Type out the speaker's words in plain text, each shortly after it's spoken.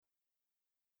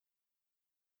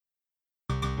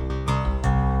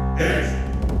East,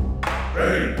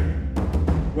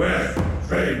 train, west,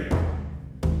 train.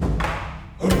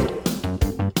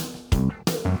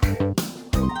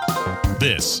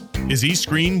 This is East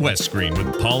Screen, West Screen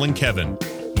with Paul and Kevin,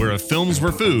 where if films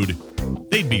were food,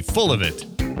 they'd be full of it.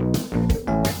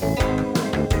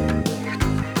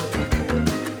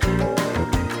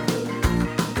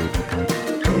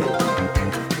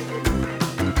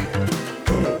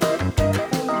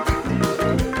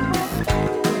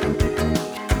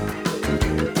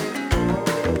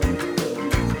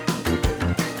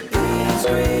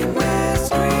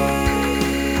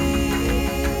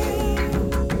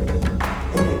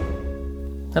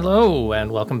 Hello,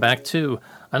 and welcome back to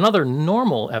another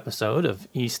normal episode of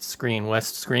East Screen,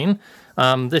 West Screen.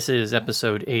 This is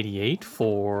episode 88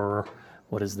 for,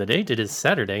 what is the date? It is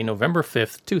Saturday, November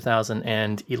 5th,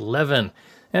 2011.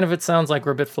 And if it sounds like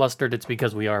we're a bit flustered, it's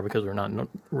because we're not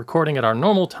recording at our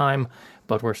normal time,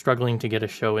 but we're struggling to get a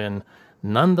show in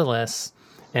nonetheless.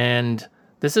 And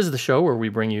this is the show where we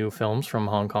bring you films from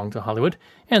Hong Kong to Hollywood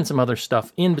and some other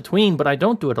stuff in between, but I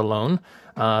don't do it alone.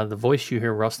 The voice you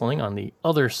hear rustling on the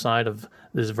other side of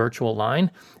this virtual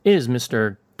line is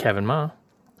Mr. Kevin Ma.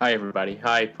 Hi, everybody.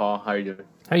 Hi, Paul. How are you doing?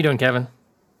 How you doing, Kevin?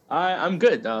 I'm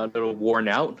good. A little worn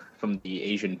out from the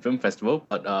Asian Film Festival,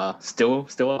 but still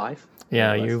alive.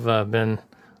 Yeah, you've been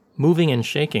moving and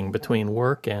shaking between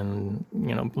work and,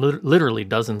 literally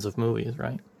dozens of movies,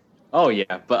 right? Oh,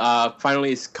 yeah. But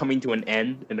finally, it's coming to an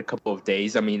end in a couple of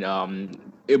days. I mean,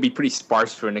 it'll be pretty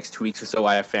sparse for the next 2 weeks or so.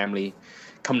 I have family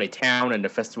coming to town, and the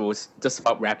festival is just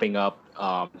about wrapping up.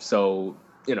 So,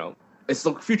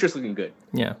 future's looking good.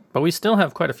 Yeah, but we still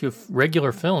have quite a few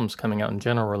regular films coming out in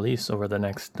general release over the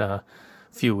next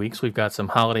few weeks. We've got some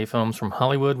holiday films from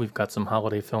Hollywood. We've got some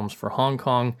holiday films for Hong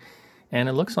Kong. And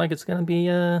it looks like it's going to be,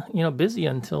 busy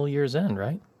until year's end,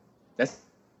 right? That's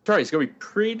right. It's going to be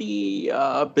pretty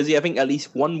busy. I think at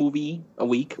least one movie a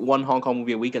week, one Hong Kong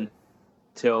movie a week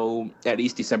until at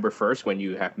least December 1st when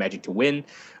you have Magic to Win.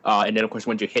 And then, of course,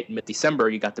 when you hit mid-December,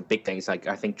 you got the big things. Like,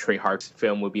 I think Trey Hart's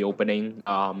film will be opening.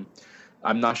 I'm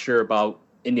not sure about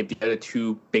any of the other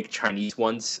two big Chinese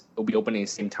ones will be opening at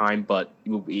the same time, but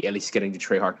you will be at least getting the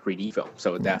Trey Hart 3D film.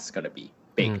 So that's going to be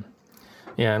big. Mm.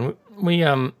 Yeah, and we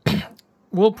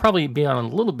we'll probably be on a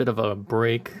little bit of a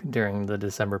break during the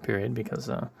December period because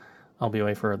I'll be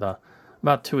away for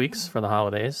about 2 weeks for the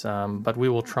holidays. But we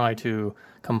will try to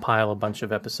compile a bunch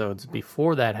of episodes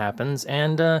before that happens.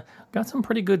 And got some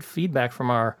pretty good feedback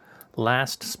from our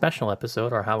last special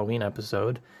episode, our Halloween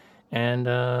episode. And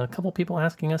a couple people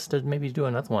asking us to maybe do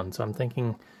another one. So I'm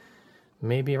thinking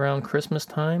maybe around Christmas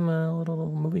time, a little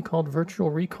movie called Virtual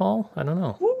Recall. I don't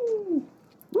know.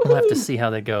 We'll have to see how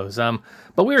that goes.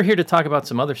 But we're here to talk about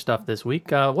some other stuff this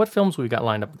week. What films we got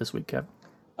lined up this week, Kev?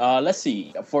 Let's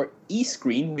see. For East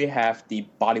Screen, we have the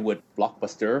Bollywood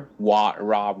blockbuster Wah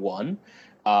Ra 1.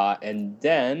 And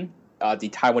then the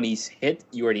Taiwanese hit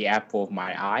You Are the Apple of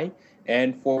My Eye.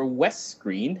 And for West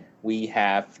Screen, we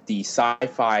have the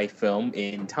sci-fi film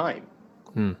In Time.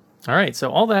 All right,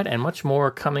 so all that and much more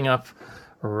coming up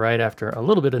right after a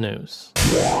little bit of news.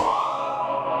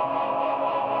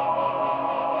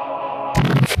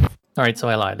 All right, so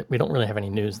I lied. We don't really have any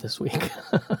news this week.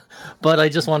 But I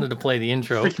just wanted to play the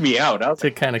intro. Freaked me out.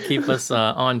 To kind of keep us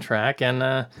on track. And,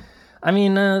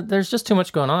 there's just too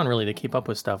much going on, really, to keep up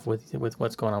with stuff with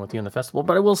what's going on with you in the festival.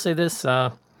 But I will say this.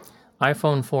 iPhone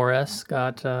 4S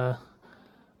got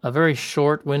a very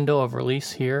short window of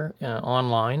release here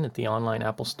online at the online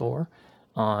Apple Store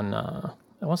on, I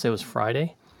want to say it was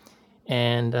Friday.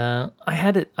 And I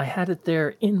had it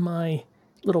there in my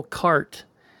little cart.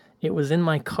 It was in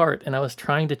my cart, and I was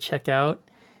trying to check out,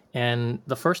 and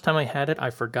the first time I had it, I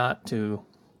forgot to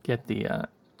get the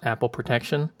Apple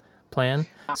Protection plan.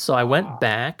 So I went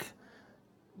back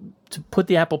to put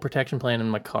the Apple Protection plan in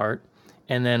my cart,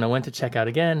 and then I went to check out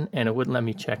again, and it wouldn't let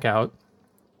me check out.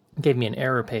 It gave me an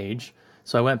error page.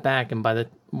 So I went back, and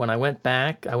when I went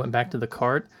back to the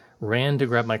cart, ran to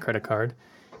grab my credit card,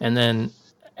 and then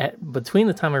between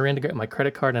the time I ran to grab my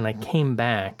credit card and I came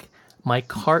back, my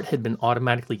cart had been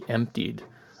automatically emptied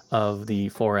of the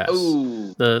 4S.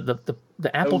 Ooh.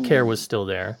 The Apple Care was still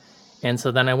there. And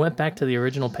so then I went back to the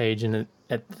original page, and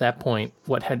at that point,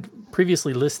 what had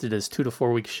previously listed as 2 to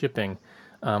 4 weeks shipping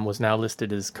was now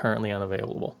listed as currently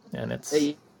unavailable. And it's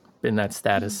been that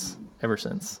status ever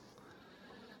since.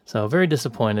 So very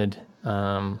disappointed.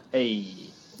 Yeah.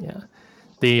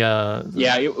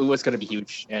 It was going to be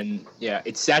huge. And yeah,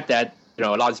 it's sad that a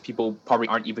lot of people probably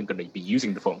aren't even going to be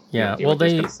using the phone. Yeah,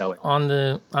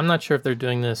 I'm not sure if they're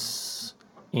doing this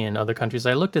in other countries.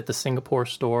 I looked at the Singapore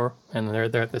store, and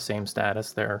they're at the same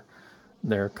status. They're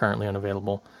currently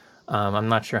unavailable. I'm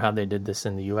not sure how they did this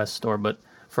in the U.S. store, but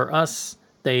for us,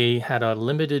 they had a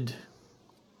limited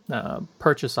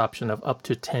purchase option of up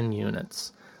to 10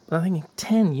 units. But I'm thinking,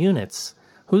 10 units?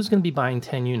 Who's going to be buying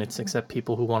 10 units except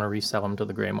people who want to resell them to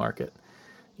the gray market?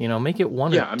 Make it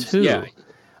one or two. Yeah.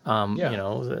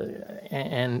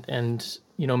 And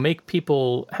make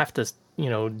people have to,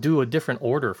 do a different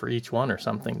order for each one or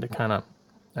something to kind of,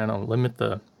 limit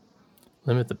the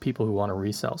people who want to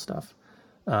resell stuff.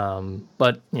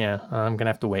 But yeah, I'm gonna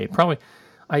have to wait. Probably,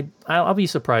 I'll be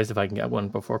surprised if I can get one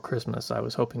before Christmas. I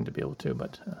was hoping to be able to,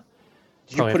 but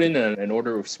did you put in an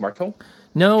order with SmartTone?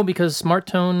 No, because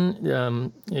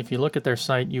SmartTone, if you look at their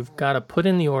site, you've got to put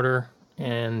in the order,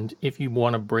 and if you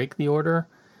want to break the order,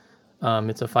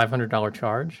 it's a $500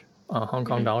 charge, Hong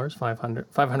Kong dollars,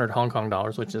 500 Hong Kong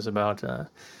dollars, which is about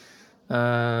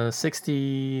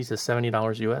 $60 to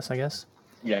 $70 US, I guess.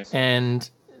 Yes. And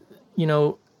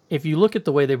if you look at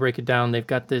the way they break it down, they've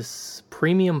got this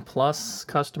Premium Plus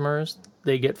customers.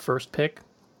 They get first pick.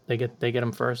 They get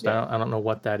them first. Yeah. I don't know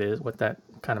what that is, what that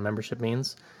kind of membership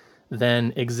means.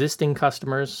 Then existing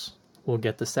customers will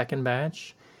get the second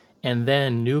batch, and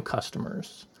then new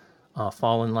customers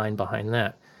fall in line behind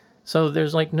that. So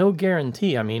there's like no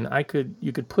guarantee. I mean,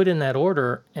 you could put in that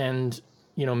order, and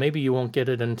maybe you won't get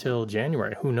it until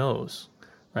January. Who knows,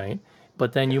 right?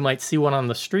 But then you might see one on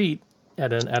the street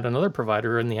at another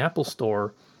provider in the Apple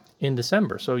Store in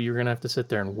December. So you're gonna have to sit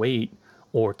there and wait,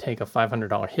 or take a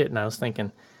 $500 hit. And I was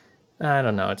thinking, I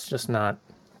don't know. It's just not.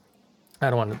 I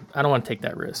don't want to take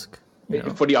that risk.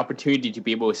 For the opportunity to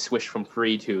be able to switch from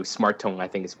free to SmartTone, I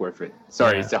think it's worth it.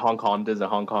 Sorry, Yeah. It's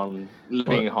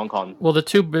living in Hong Kong. Well, the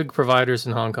two big providers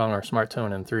in Hong Kong are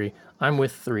SmartTone and 3. I'm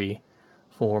with 3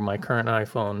 for my current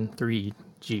iPhone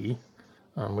 3G,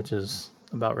 which is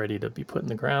about ready to be put in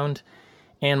the ground,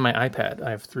 and my iPad.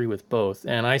 I have 3 with both,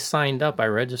 and I signed up. I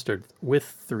registered with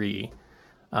 3,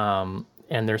 and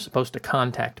they're supposed to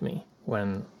contact me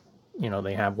when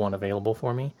they have one available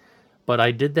for me. But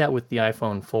I did that with the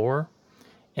iPhone 4,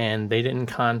 and they didn't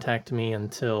contact me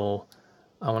until,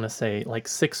 I want to say, like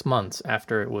 6 months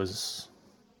after it was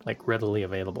like readily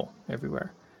available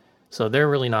everywhere. So they're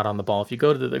really not on the ball. If you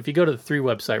go to the 3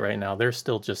 website right now, they're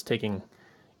still just taking,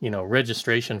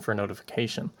 registration for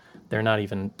notification. They're not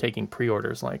even taking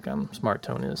pre-orders like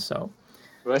SmartTone is. So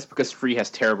Well, that's because Free has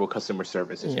terrible customer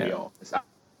service, as we all.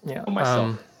 yeah.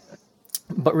 Myself.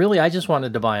 But really, I just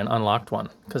wanted to buy an unlocked one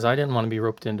because I didn't want to be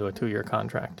roped into a 2-year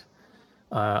contract.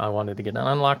 I wanted to get an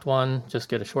unlocked one, just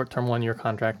get a short-term 1-year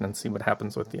contract, and then see what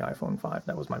happens with the iPhone 5.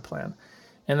 That was my plan.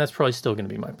 And that's probably still going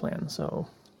to be my plan, so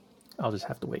I'll just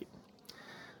have to wait.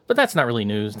 But that's not really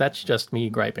news. That's just me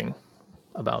griping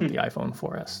about the iPhone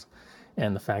 4S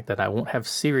and the fact that I won't have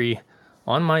Siri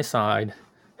on my side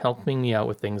helping me out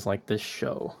with things like this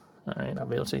show. All right, I'll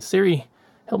be able to say, Siri,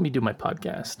 help me do my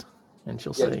podcast. And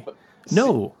she'll say,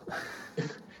 no.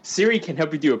 Siri can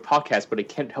help you do a podcast, but it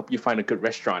can't help you find a good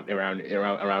restaurant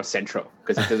around Central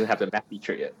because it doesn't have the map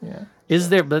feature yet.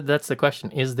 Yeah. But that's the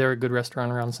question. Is there a good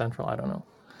restaurant around Central? I don't know.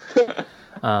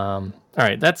 All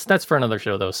right, that's for another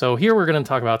show, though. So here we're going to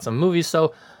talk about some movies.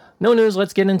 So no news.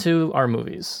 Let's get into our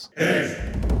movies. East,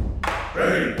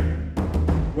 train,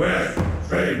 west,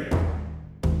 train.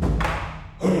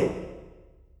 Ho!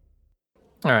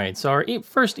 All right, so our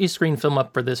first e-screen film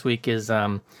up for this week is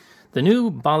the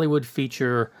new Bollywood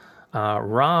feature,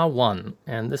 Ra 1.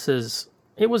 And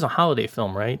it was a holiday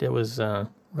film, right? It was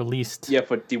released... Yeah,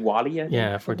 for Diwali, I think.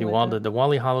 Yeah, for Diwali, the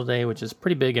Diwali holiday, which is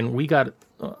pretty big. And we got...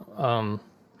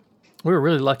 we were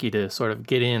really lucky to sort of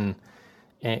get in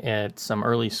at some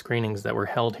early screenings that were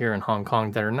held here in Hong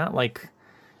Kong that are not like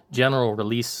general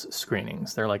release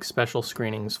screenings. They're like special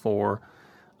screenings for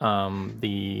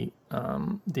the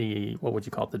what would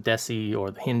you call it, the Desi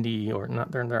or the Hindi, or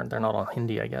not? They're not all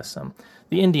Hindi, I guess.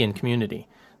 The Indian community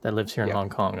that lives here in Hong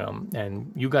Kong.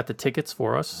 And you got the tickets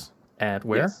for us at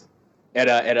where? Yes.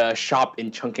 At a shop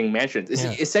in Chungking Mansions. It's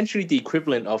essentially the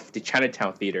equivalent of the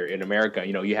Chinatown Theater in America.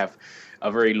 You have a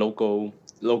very local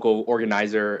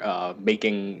organizer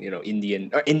making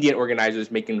Indian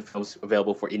organizers making films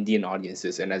available for Indian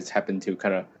audiences, and that's happened to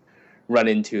kind of run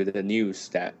into the news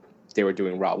that they were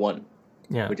doing Ra 1,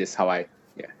 which is how I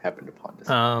happened upon this.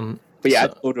 But I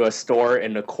go to a store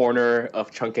in the corner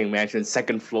of Chungking Mansion,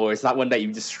 second floor. It's not one that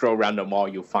you just stroll around the mall.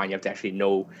 You'll find you have to actually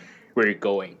know where you're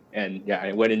going. And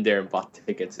I went in there and bought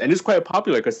tickets, and it's quite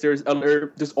popular because there's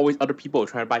always other people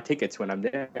trying to buy tickets when I'm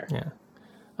there. Yeah.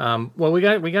 Well, we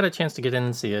got a chance to get in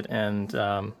and see it, and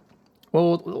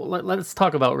let's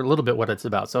talk about a little bit what it's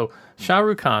about. So Shah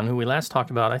Rukh Khan, who we last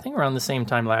talked about, I think around the same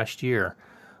time last year,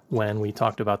 when we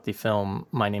talked about the film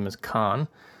My Name Is Khan,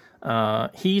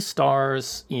 He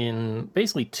stars in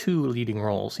basically 2 leading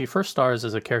roles. He first stars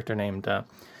as a character named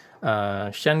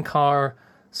Shankar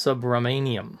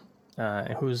Subramaniam,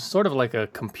 who's sort of like a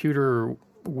computer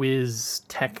whiz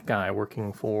tech guy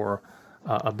working for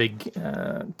a big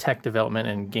tech development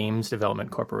and games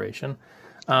development corporation.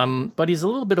 But he's a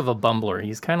little bit of a bumbler.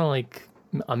 He's kind of like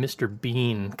a Mr.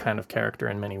 Bean kind of character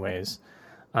in many ways.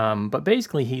 But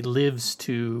basically, he lives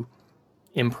to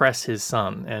impress his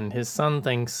son, and his son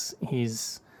thinks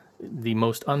he's the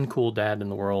most uncool dad in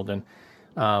the world.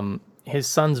 And his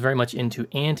son's very much into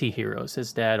anti-heroes.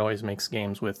 His dad always makes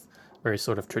games with very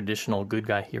sort of traditional good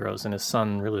guy heroes, and his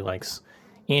son really likes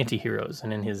anti-heroes.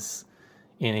 And in his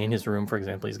room, for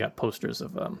example, he's got posters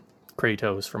of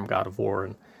Kratos from God of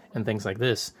War and things like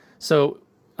this. So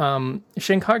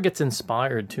Shankar gets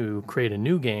inspired to create a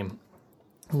new game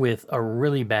with a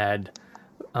really bad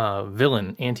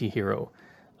villain, anti-hero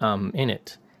in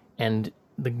it. And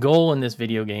the goal in this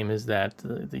video game is that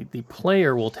the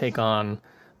player will take on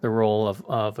the role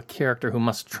of a character who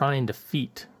must try and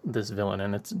defeat this villain,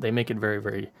 and they make it very,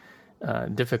 very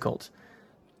difficult.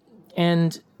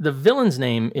 And the villain's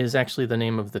name is actually the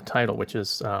name of the title, which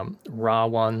is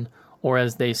Rawan, or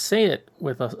as they say it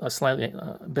with a slightly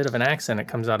bit of an accent, it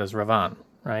comes out as Ravan,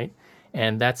 right?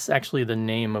 And that's actually the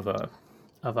name of a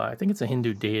I think it's a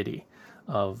Hindu deity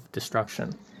of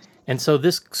destruction. And so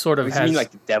this sort of has... You mean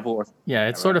like the devil? Or yeah,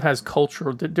 it sort of has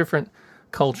different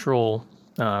cultural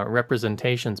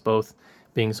representations, both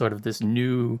being sort of this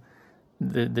new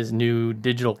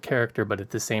digital character, but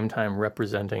at the same time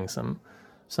representing some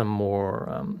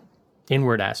more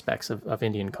inward aspects of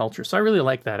Indian culture. So I really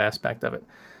like that aspect of it.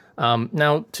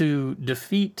 Now, to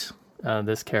defeat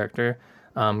this character,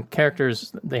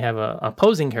 characters, they have an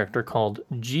opposing character called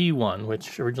G1,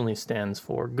 which originally stands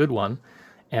for good one,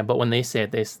 but when they say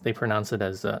it, they pronounce it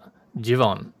as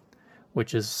Jivan,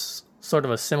 which is sort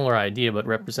of a similar idea, but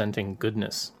representing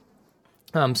goodness.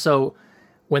 So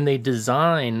when they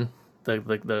design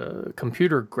the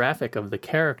computer graphic of the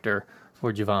character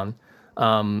for Jivan,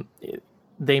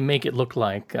 they make it look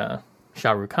like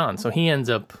Shah Rukh Khan. So he ends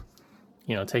up,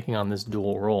 taking on this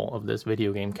dual role of this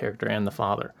video game character and the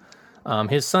father.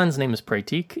 His son's name is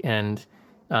Pratik, and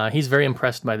he's very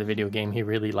impressed by the video game. He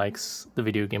really likes the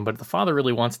video game, but the father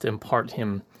really wants to impart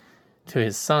him to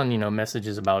his son,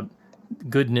 messages about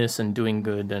goodness and doing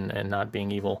good and not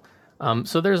being evil.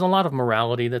 So there's a lot of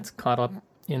morality that's caught up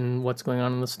in what's going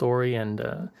on in the story,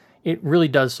 and it really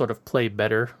does sort of play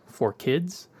better for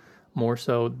kids, more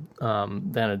so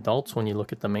than adults when you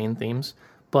look at the main themes.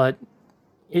 But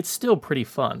it's still pretty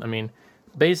fun. I mean,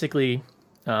 basically,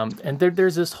 and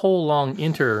there's this whole long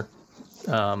intertext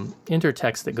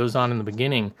that goes on in the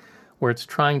beginning where it's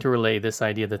trying to relay this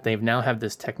idea that they've now have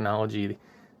this technology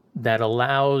that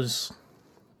allows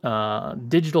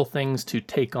digital things to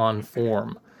take on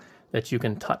form that you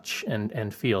can touch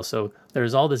and feel. So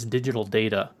there's all this digital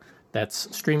data that's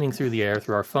streaming through the air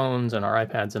through our phones and our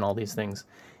iPads and all these things.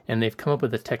 And they've come up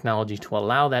with a technology to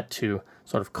allow that to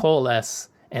sort of coalesce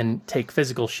and take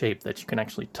physical shape that you can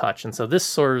actually touch. And so this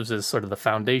serves as sort of the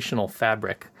foundational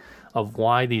fabric of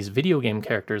why these video game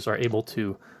characters are able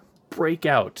to break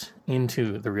out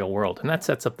into the real world. And that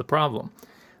sets up the problem,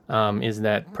 is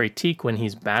that Pratik, when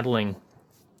he's battling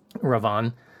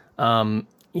Ravan,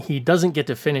 he doesn't get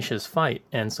to finish his fight.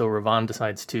 And so Ravan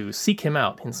decides to seek him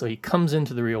out. And so he comes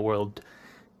into the real world,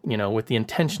 with the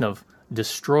intention of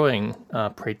destroying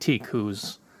Pratik,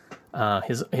 whose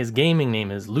his gaming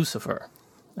name is Lucifer,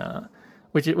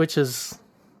 which is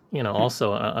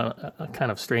also a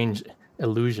kind of strange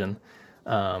illusion,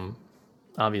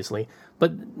 obviously.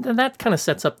 But that kind of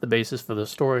sets up the basis for the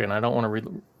story, and I don't want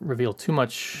to reveal too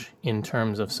much in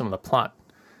terms of some of the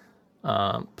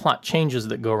plot changes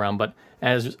that go around. But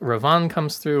as Ravan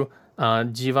comes through,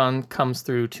 Jivan comes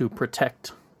through to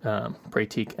protect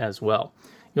Pratik as well.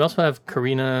 You also have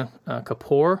Kareena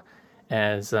Kapoor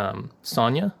as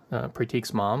Sonia,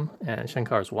 Pratik's mom and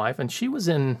Shankar's wife, and she was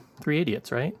in Three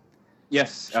Idiots, right?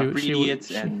 Yes, Three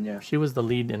Idiots, she was the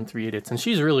lead in Three Idiots, and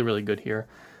she's really, really good here.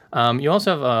 You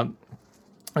also have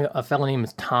a fellow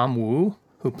named Tom Wu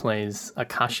who plays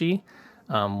Akashi,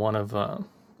 one of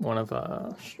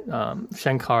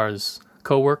Shankar's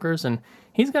co-workers, and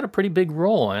he's got a pretty big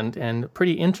role and a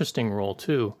pretty interesting role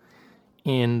too,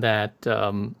 in that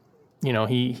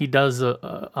he does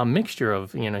a mixture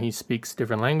of, he speaks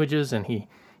different languages, and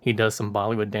he does some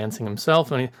Bollywood dancing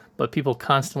himself, but people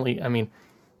constantly,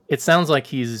 it sounds like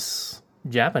he's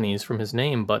Japanese from his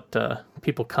name, but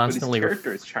people constantly... But his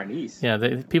character is Chinese.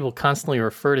 Yeah, people constantly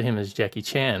refer to him as Jackie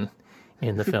Chan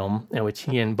in the film, which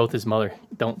he and both his mother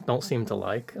don't seem to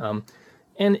like.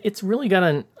 and it's really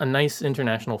got a nice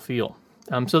international feel.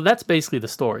 So that's basically the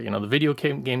story. The video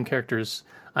game characters.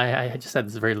 I just had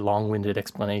this very long-winded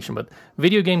explanation, but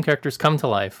video game characters come to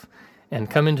life and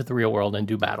come into the real world and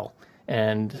do battle.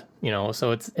 And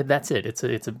so that's it. It's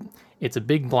a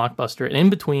big blockbuster, and in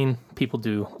between, people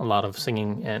do a lot of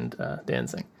singing and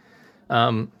dancing.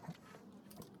 What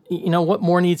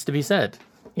more needs to be said?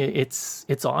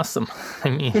 It's awesome.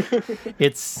 I mean,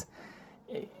 it's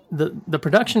the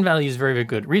production value is very, very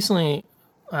good. Recently,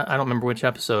 I don't remember which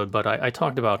episode, but I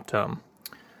talked about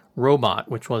Robot,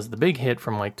 which was the big hit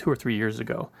from like 2 or 3 years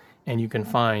ago, and you can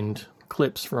find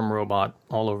clips from Robot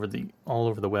all over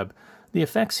the web. The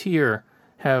effects here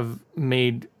have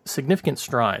made significant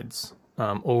strides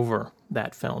over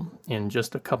that film in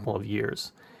just a couple of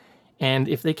years. And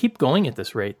if they keep going at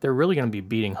this rate, they're really going to be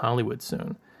beating Hollywood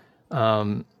soon.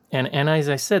 And as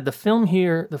I said, the films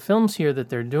here that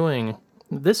they're doing,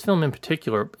 this film in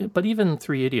particular, but even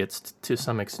Three Idiots to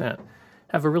some extent,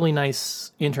 have a really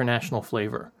nice international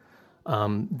flavor.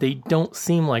 They don't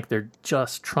seem like they're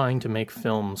just trying to make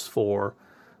films for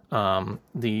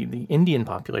the Indian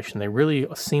population. They really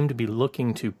seem to be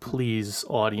looking to please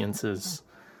audiences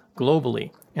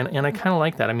globally. And I kind of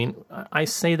like that. I mean, I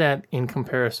say that in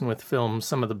comparison with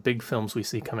some of the big films we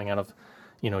see coming out of,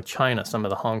 China, some of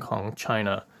the Hong Kong,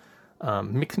 China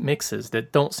mixes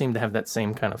that don't seem to have that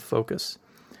same kind of focus.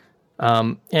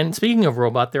 And speaking of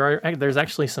Robot, there's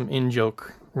actually some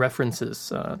in-joke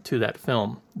references to that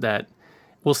film that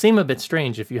will seem a bit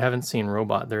strange if you haven't seen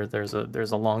Robot. There's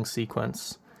a long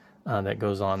sequence that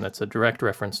goes on that's a direct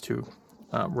reference to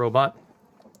Robot.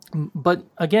 But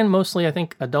again, mostly I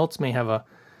think adults may have a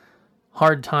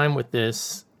hard time with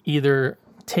this, either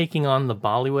taking on the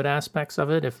Bollywood aspects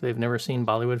of it if they've never seen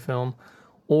Bollywood film,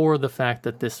 or the fact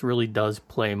that this really does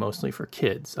play mostly for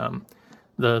kids.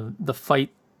 The fight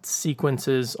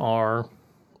sequences are,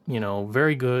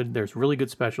 very good. There's really good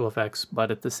special effects,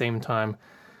 but at the same time,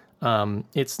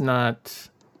 it's not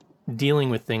dealing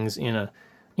with things in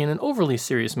an overly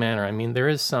serious manner. I mean, there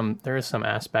is some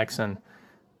aspects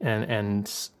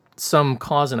and some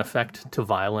cause and effect to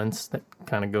violence that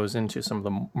kind of goes into some of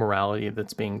the morality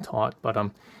that's being taught, but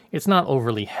it's not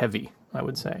overly heavy, I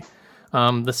would say.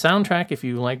 The soundtrack, if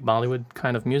you like Bollywood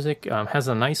kind of music, has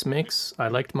a nice mix. I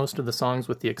liked most of the songs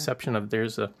with the exception of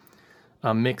there's a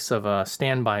mix of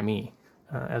Stand By Me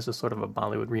as a sort of a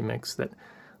Bollywood remix that,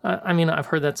 I've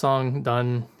heard that song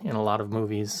done in a lot of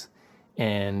movies,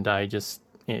 and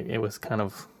it was kind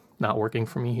of not working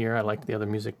for me here. I liked the other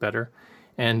music better.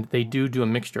 And they do a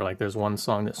mixture. Like there's one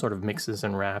song that sort of mixes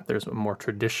in rap. There's a more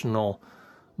traditional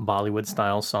Bollywood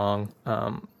style song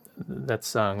that's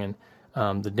sung,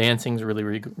 and the dancing's really,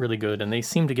 really, really good. And they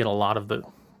seem to get a lot of the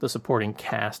supporting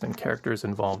cast and characters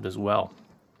involved as well.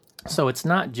 So it's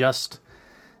not just,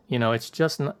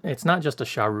 it's not just a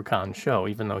Shah Rukh Khan show,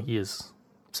 even though he is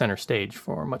center stage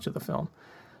for much of the film.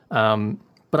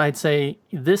 But I'd say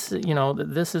this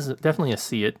is definitely a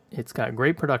see it. It's got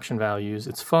great production values.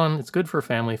 It's fun. It's good for a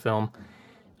family film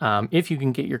if you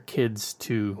can get your kids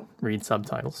to read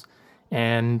subtitles.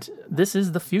 And this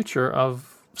is the future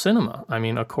of cinema. I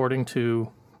mean, according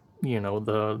to,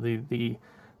 the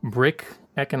BRIC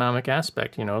economic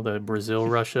aspect, the Brazil,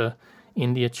 Russia,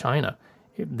 India, China.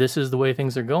 This is the way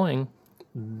things are going.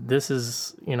 This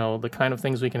is, the kind of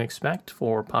things we can expect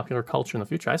for popular culture in the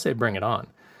future. I say bring it on.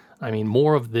 I mean,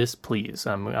 more of this, please.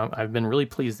 I've been really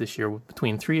pleased this year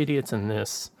between Three Idiots and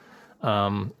this.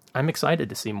 I'm excited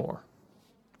to see more.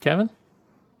 Kevin?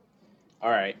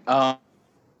 All right. I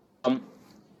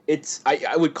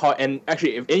would call, and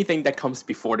actually, if anything that comes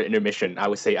before the intermission, I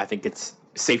would say I think it's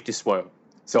safe to spoil.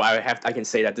 So I can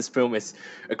say that this film is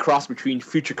a cross between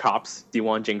Future Cops, the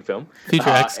Won Jing film. Future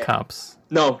X Cops.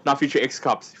 No, not Future X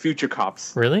Cops. Future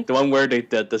Cops. Really? The one where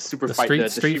the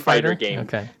Street Fighter game.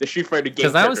 Okay. The Street Fighter game.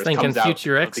 Because I was thinking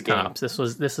Future X Cops.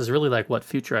 This is really like what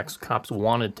Future X Cops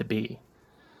wanted to be.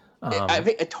 I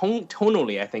think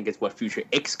tonally, I think it's what Future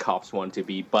X Cops want to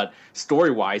be. But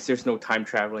story-wise, there's no time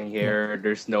traveling here.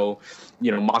 There's no,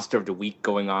 Monster of the Week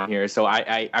going on here. So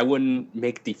I wouldn't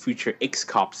make the Future X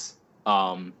Cops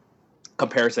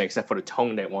comparison, except for the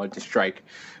tone that wanted to strike.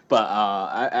 But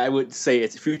I would say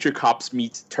it's Future Cops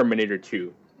meets Terminator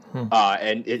 2.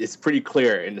 And it's pretty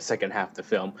clear in the second half of the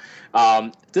film.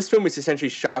 This film is essentially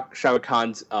Shah Rukh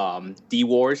Khan's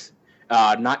D-Wars,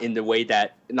 not in the way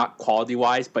that, not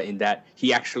quality-wise, but in that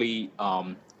he actually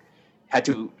had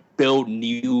to build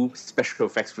new special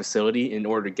effects facility in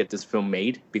order to get this film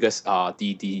made, because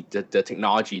the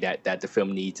technology that the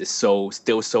film needs is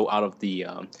still so out of the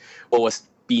what was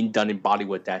being done in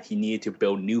Bollywood that he needed to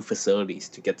build new facilities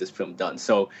to get this film done.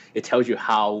 So it tells you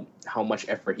how much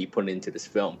effort he put into this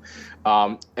film.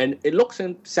 And it looks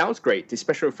and sounds great. The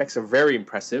special effects are very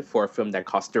impressive for a film that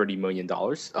cost $30 million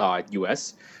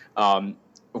US.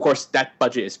 Of course, that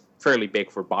budget is fairly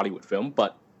big for a Bollywood film,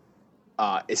 but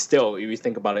it's still, if you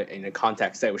think about it in the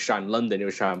context that it was shot in London, it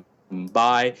was shot in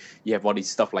Mumbai. You have all these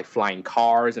stuff like flying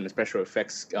cars and the special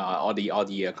effects, all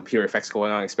the computer effects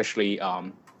going on, especially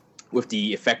with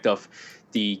the effect of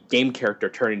the game character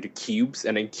turning into cubes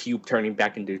and then cube turning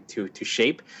back into to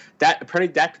shape. That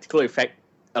particular effect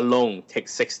alone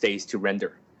takes 6 days to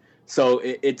render. So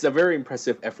it's a very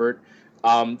impressive effort.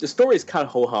 The story is kind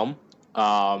of ho-hum.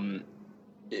 I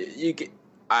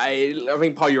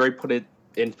think Paul, you already put it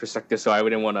in perspective, so I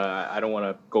don't want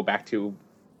to go back to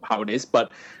how it is,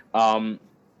 but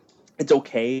it's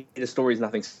okay. The story is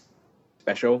nothing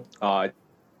special.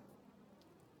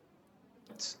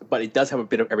 But it does have a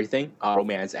bit of everything: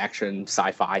 romance, action,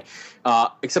 sci-fi.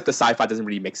 Except the sci-fi doesn't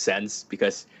really make sense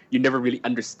because you never really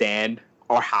understand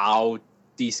or how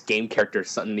these game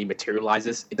characters suddenly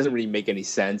materializes. It doesn't really make any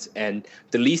sense, and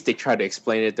the least they try to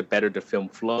explain it, the better the film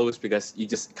flows because you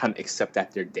just kind of accept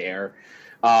that they're there.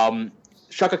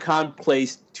 Shaka Khan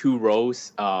plays two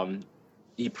roles.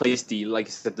 He plays the, like I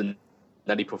said, the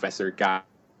nutty professor guy,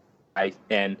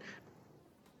 and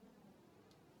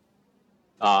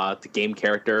the game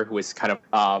character who is kind of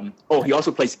he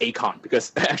also plays Akon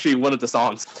because actually one of the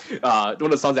songs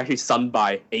actually sung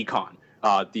by Akon,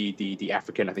 the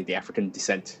African, I think the African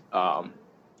descent I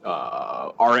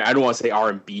don't want to say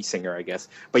R&B singer, I guess,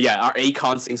 but yeah, our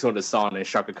Akon sings on the song and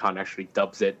Shaka Khan actually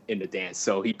dubs it in the dance,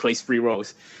 so he plays 3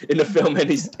 roles in the film,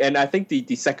 and I think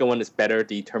the second one is better.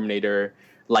 The Terminator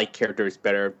like character is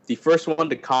better. The first one,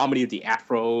 the comedy of the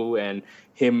afro and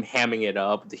him hamming it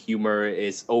up, the humor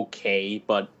is okay,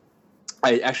 but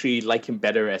I actually like him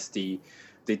better as the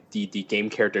game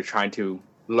character trying to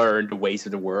learn the ways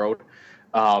of the world.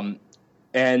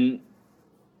 And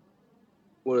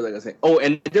what was I gonna say? Oh,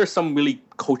 and there's some really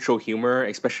cultural humor,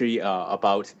 especially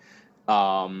about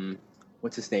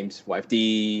what's his name's wife,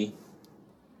 the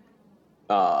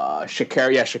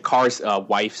Shekar's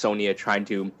wife Sonia, trying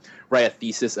to write a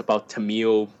thesis about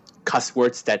Tamil cuss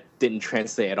words that didn't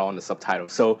translate at all in the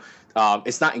subtitles. So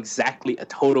it's not exactly a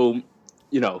total,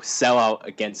 sellout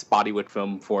against Bollywood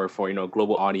film for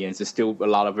global audience. There's still a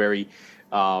lot of very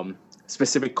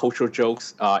specific cultural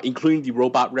jokes, including the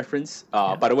robot reference.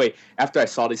 By the way, after I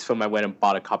saw this film, I went and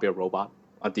bought a copy of Robot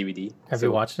on DVD. Have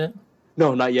you watched it?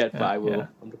 No, not yet, but I will. Yeah.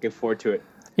 I'm looking forward to it.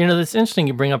 It's interesting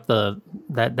you bring up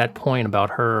that point about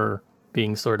her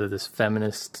being sort of this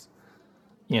feminist,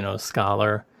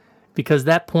 scholar, because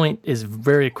that point is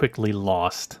very quickly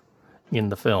lost in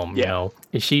the film. Yeah.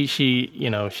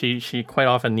 She quite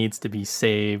often needs to be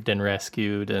saved and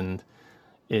rescued, and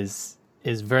is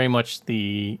very much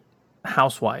the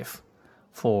housewife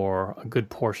for a good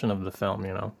portion of the film.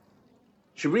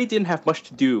 She really didn't have much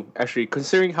to do, actually,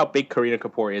 considering how big Kareena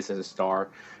Kapoor is as a star.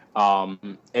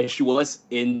 And she was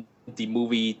in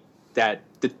the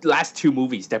last 2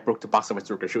 movies that broke the box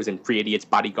office record. She was in 3 Idiots,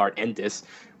 Bodyguard, and this,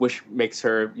 which makes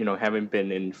her, having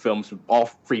been in films with all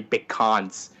 3 big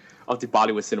cons of the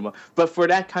Bollywood cinema. But for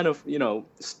that kind of,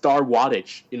 star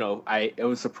wattage, I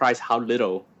was surprised how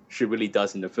little she really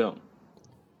does in the film.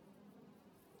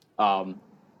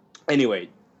 Anyway,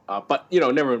 but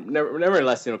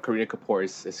nevertheless, Kareena Kapoor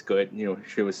is good.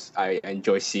 I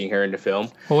enjoy seeing her in the film.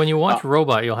 Well, when you watch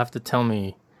Robot, you'll have to tell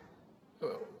me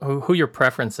who your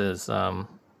preference is,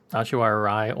 Aishwarya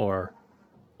Rai or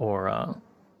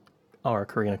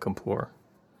Kareena Kapoor.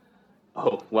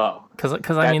 Oh wow!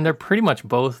 Because I mean, they're pretty much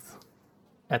both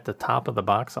at the top of the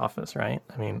box office, right?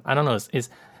 I mean, I don't know. Is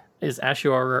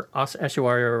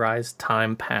Aishwarya Rai's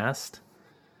time past?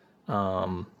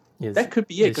 That could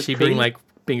be it. Is she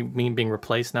being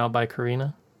replaced now by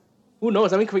Kareena? Who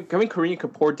knows? I mean, Kareena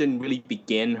Kapoor didn't really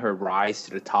begin her rise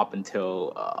to the top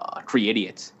until 3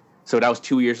 Idiots. So that was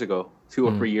 2 years ago, 2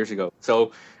 or 3 years ago.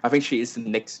 So I think she is the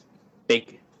next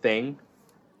big thing.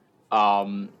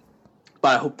 But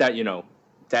I hope that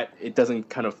that it doesn't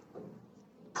kind of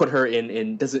put her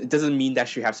in doesn't. It doesn't mean that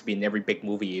she has to be in every big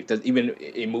movie. Even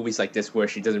in movies like this where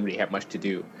she doesn't really have much to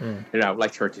do. I would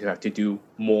like her to have to do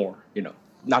more.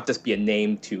 Not just be a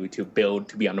name to build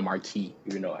to be on the marquee.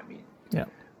 You know what I mean? Yeah.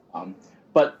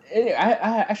 But anyway,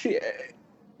 I actually,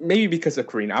 maybe because of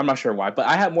Kareena, I'm not sure why, but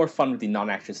I had more fun with the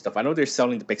non-action stuff. I know they're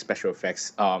selling the big special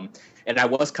effects, and I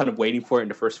was kind of waiting for it in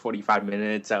the first 45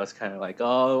 minutes. I was kind of like,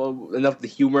 oh, enough of the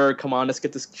humor. Come on, let's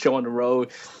get this show on the road.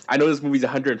 I know this movie's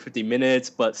 150 minutes,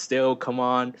 but still, come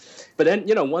on. But then,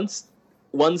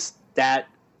 once that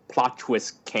plot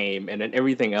twist came and then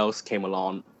everything else came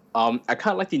along, I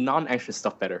kind of like the non-action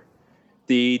stuff better.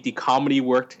 The comedy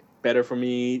worked better for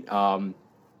me.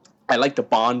 I like the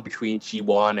bond between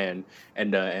Ji-won and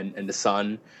the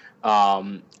son,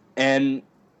 and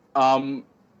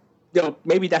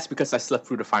maybe that's because I slept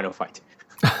through the final fight.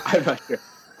 I'm not sure.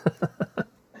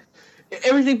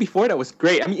 Everything before that was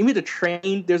great. I mean, even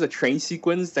there's a train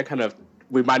sequence that kind of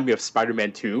reminded me of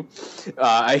Spider-Man 2.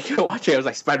 I kept watching it, I was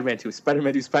like, Spider-Man 2,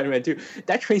 Spider-Man 2, Spider-Man 2.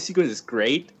 That train sequence is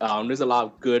great. There's a lot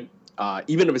of good,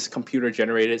 even if it's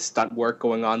computer-generated stunt work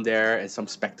going on there and some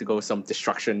spectacle, some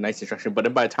destruction, nice destruction. But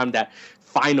then by the time that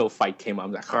final fight came out,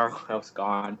 I'm like, oh, that was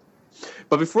gone.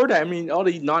 But before that, I mean, all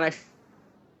the non-action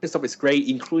stuff is great,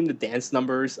 including the dance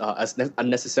numbers, as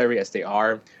unnecessary as they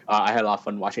are. I had a lot of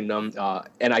fun watching them,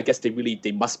 and I guess they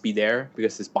must be there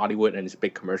because it's Bollywood and it's a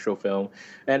big commercial film,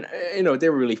 and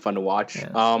they're really fun to watch.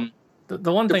 Yeah.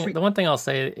 The one thing I'll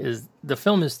say is the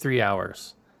film is 3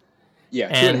 hours. Yeah,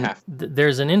 and 2.5.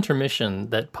 There's an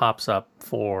intermission that pops up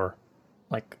for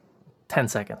like 10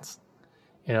 seconds.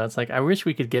 It's like I wish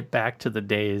we could get back to the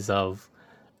days of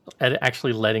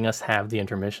actually letting us have the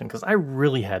intermission, because I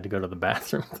really had to go to the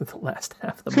bathroom through the last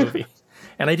half of the movie,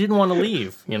 and I didn't want to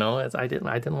leave. I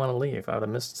didn't want to leave. I would have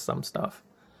missed some stuff.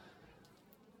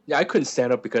 Yeah, I couldn't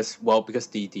stand up because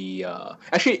the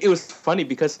actually it was funny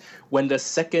because when the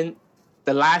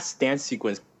last dance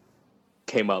sequence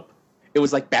came up, it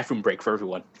was like bathroom break for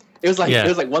everyone. It was like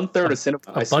 1/3 of cinema.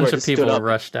 A bunch of people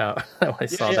rushed out. I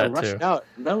saw that rushed too. Out.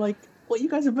 And I'm like, well, you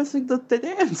guys are missing the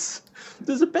dance.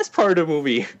 This is the best part of the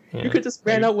movie. Yeah. You could just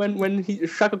ran out when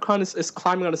Shaka Khan is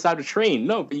climbing on the side of the train.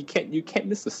 No, but you can't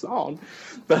miss the song.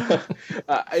 But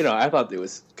I thought it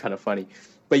was kind of funny.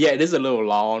 But yeah, it is a little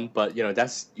long. But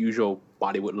that's usual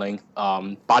Bollywood length.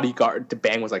 Bodyguard, the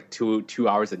bang was like 2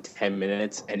 hours and 10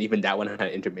 minutes, and even that one had an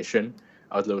intermission.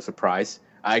 I was a little surprised.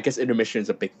 I guess intermission is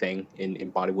a big thing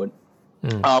in Bollywood.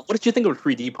 What did you think of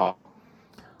 3D, Paul?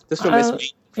 This film is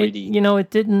made 3D. It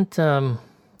didn't.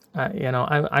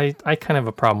 I kind of have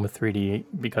a problem with 3D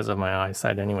because of my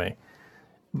eyesight anyway.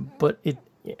 But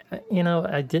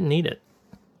I didn't need it.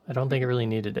 I don't think I really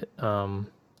needed it.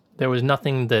 There was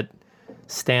nothing that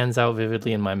stands out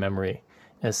vividly in my memory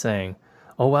as saying,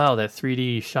 "Oh wow, that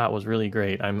 3D shot was really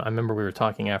great." I remember we were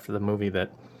talking after the movie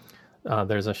that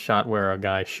there's a shot where a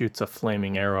guy shoots a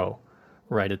flaming arrow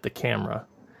right at the camera,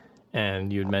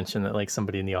 and you'd mentioned that like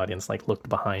somebody in the audience like looked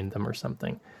behind them or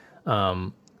something.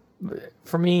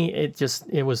 For me,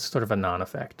 it was sort of a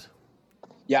non-effect.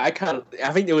 Yeah, I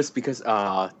think it was because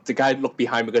the guy looked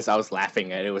behind because I was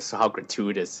laughing and it was how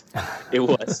gratuitous it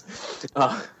was.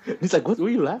 He's like, what were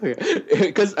you laughing at?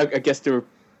 Because I guess they were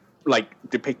like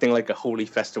depicting like a holy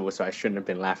festival, so I shouldn't have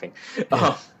been laughing.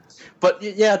 Yeah. But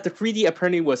yeah, the 3D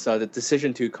apparently was the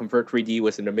decision to convert 3D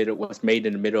was made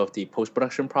in the middle of the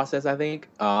post-production process, I think.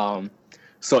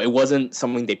 So it wasn't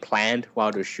something they planned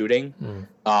while they're shooting.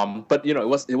 But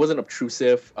it wasn't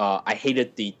obtrusive. I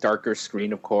hated the darker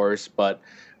screen, of course, but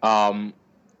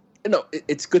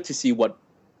it's good to see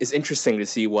it's interesting to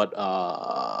see what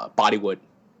how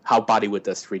Bollywood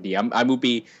does 3D. I would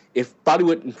be, if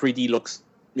Bollywood in 3D looks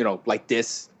like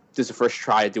this is the first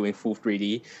try at doing full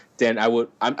 3D, then I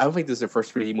don't think this is the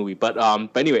first 3D movie, but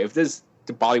anyway, if this is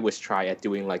the Bollywood's try at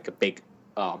doing like a big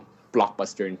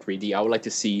blockbuster in 3D, I would like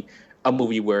to see a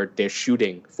movie where they're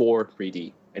shooting for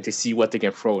 3D and to see what they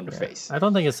can throw in the face. I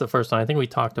don't think it's the first one. I think we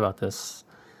talked about this,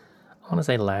 I want to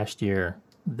say last year.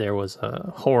 There was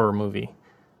a horror movie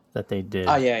that they did.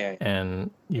 Oh, yeah.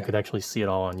 And you could actually see it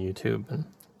all on YouTube, and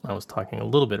I was talking a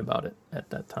little bit about it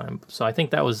at that time. So I think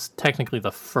that was technically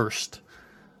the first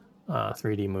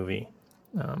 3D movie.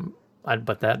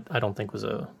 But that I don't think was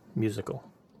a musical.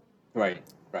 Right.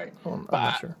 I'm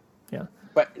not sure. Yeah.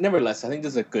 But nevertheless, I think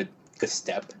this is a good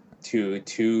step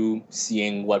to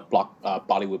seeing what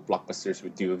Bollywood blockbusters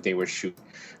would do if they were shoot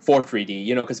for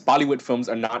 3D. Because Bollywood films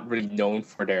are not really known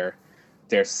for their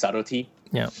subtlety.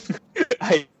 Yeah.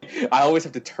 I always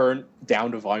have to turn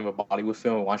down the volume of Bollywood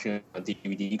film and watching it on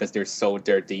DVD because the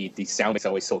sound is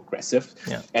always so aggressive.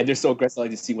 Yeah. And they're so aggressive, I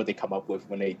like to see what they come up with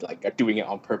when they like are doing it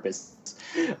on purpose.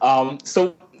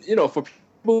 So for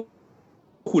people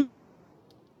who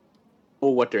know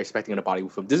what they're expecting in a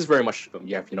Bollywood film, this is very much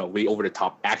you have way over the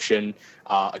top action,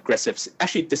 aggressive.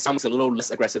 Actually, this sounds a little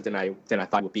less aggressive than I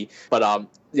thought it would be. But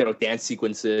dance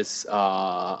sequences,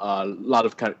 a lot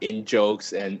of kind of in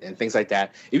jokes and things like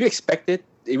that. If you expect it,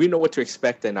 if you know what to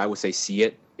expect, then I would say see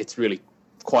it. It's really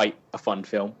quite a fun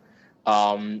film.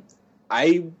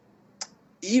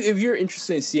 If you're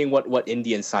interested in seeing what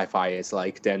Indian sci-fi is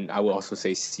like, then I will also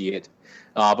say see it.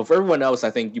 But for everyone else, I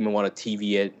think you may want to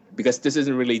TV it because this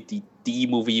isn't really the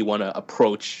movie you want to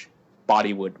approach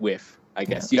Bollywood with. I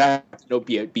guess you have to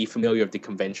be familiar with the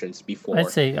conventions before.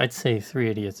 I'd say Three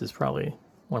Idiots is probably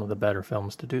one of the better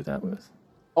films to do that with.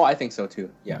 Oh, I think so too.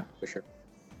 Yeah, for sure.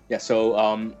 Yeah. So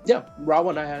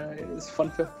Rawan is a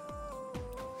fun film.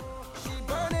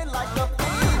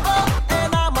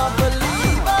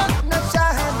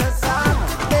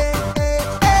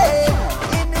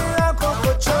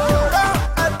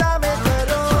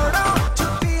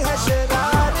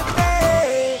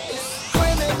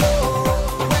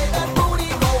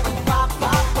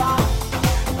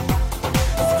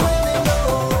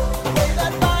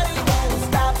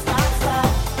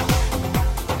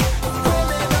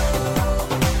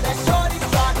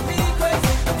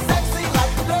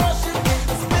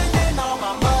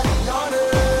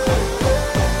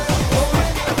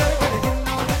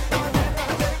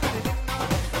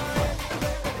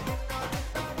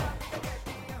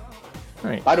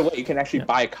 Right. By the way, you can actually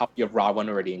buy a copy of Rawan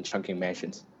already in Chungking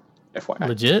Mansions. FYI.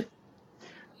 Legit?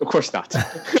 Of course not.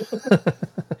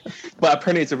 But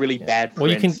apparently it's a really bad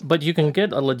print. Well, you can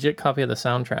get a legit copy of the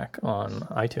soundtrack on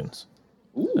iTunes.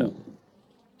 Ooh. So.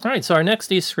 All right, so our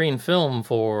next East Screen film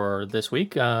for this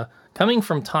week, coming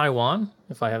from Taiwan,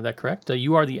 if I have that correct,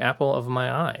 You Are the Apple of My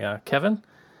Eye. Kevin,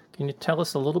 can you tell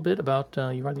us a little bit about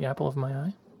You Are the Apple of My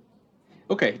Eye?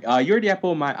 Okay, You Are the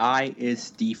Apple of My Eye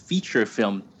is the feature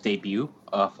film debut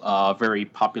of a very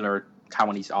popular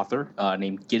Taiwanese author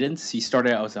named Giddens. He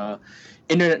started out as an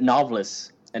internet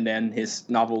novelist, and then his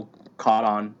novel caught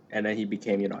on, and then he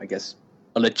became, I guess,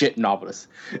 a legit novelist.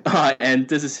 And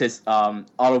this is his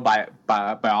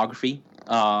autobiography.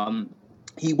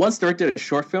 He once directed a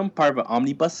short film, part of an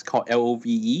omnibus called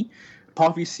LOVE. Paul,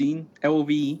 have you seen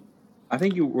LOVE? I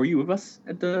think were you with us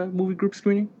at the movie group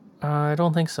screening? I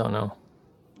don't think so, no.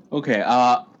 Okay,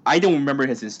 I don't remember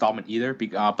his installment either,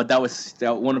 but that was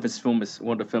one of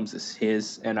the films is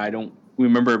his, and I don't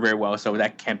remember it very well, so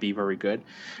that can't be very good.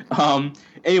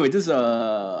 Anyway, this is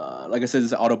like I said, this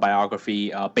is an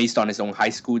autobiography based on his own high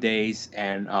school days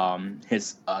and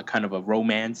his kind of a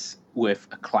romance with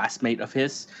a classmate of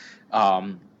his.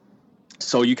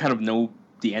 So you kind of know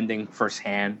the ending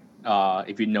firsthand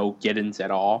if you know Giddens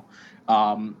at all.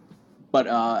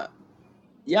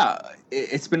 Yeah,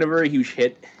 it's been a very huge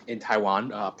hit in Taiwan,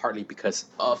 partly because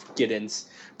of Giddens'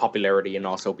 popularity and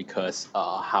also because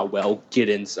how well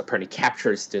Giddens apparently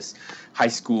captures this high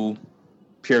school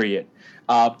period.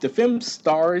 The film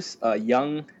stars a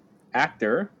young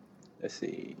actor. Let's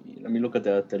see. Let me look at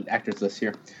the actors list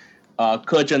here.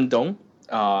 Ke Zhendong.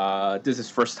 This is his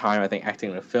first time, I think,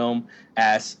 acting in a film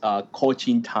as Ko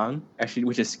Jin Tang, actually,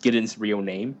 which is Giddens' real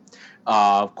name.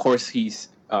 Of course, he's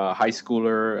high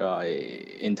schooler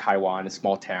in Taiwan, a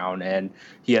small town, and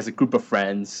he has a group of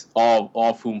friends, all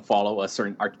of whom follow a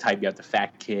certain archetype. You have the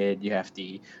fat kid, you have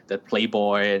the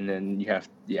playboy, and then you have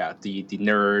the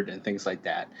nerd and things like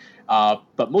that.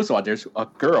 But most of all, there's a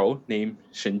girl named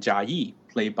Shen Jia-yi,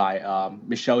 played by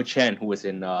Michelle Chen, who was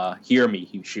in Hear Me.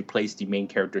 She plays the main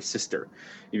character's sister.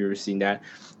 If you've ever seen that,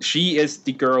 she is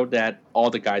the girl that all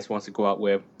the guys wants to go out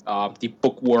with. The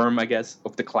bookworm, I guess,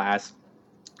 of the class.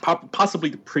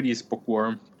 Possibly the prettiest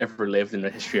bookworm ever lived in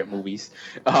the history of movies.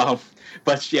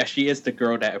 But yeah, she is the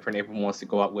girl that everyone wants to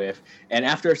go out with. And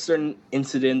after a certain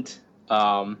incident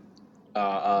that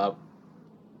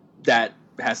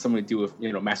has something to do with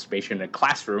masturbation in a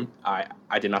classroom, I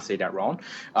did not say that wrong.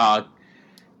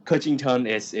 Ke Jin Tang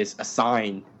is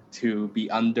assigned to be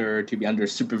under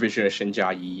supervision of Shen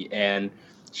Jia-yi, and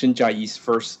Shen Jia-yi's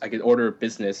first order of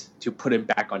business to put him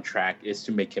back on track is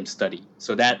to make him study.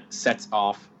 So that sets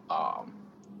off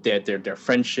their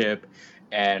friendship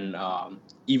and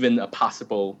even a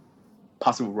possible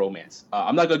romance.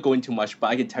 I'm not going to go into much, but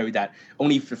I can tell you that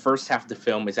only the first half of the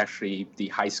film is actually the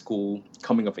high school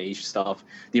coming of age stuff.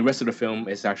 The rest of the film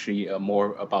is actually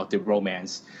more about the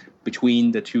romance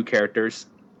between the two characters.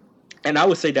 And I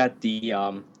would say that the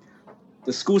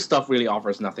school stuff really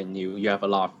offers nothing new. You have a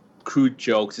lot of crude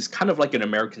jokes. It's kind of like an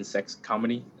American sex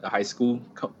comedy, the high school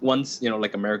ones,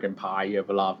 like American Pie. You have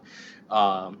a lot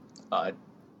of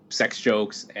sex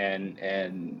jokes and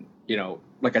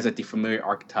like I said, the familiar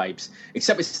archetypes,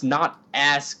 except it's not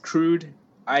as crude.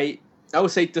 I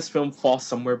would say this film falls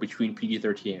somewhere between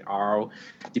PG-13 and R.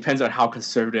 Depends on how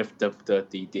conservative the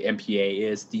MPA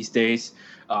is these days.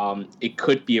 It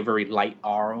could be a very light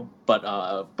R, but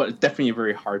definitely a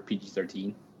very hard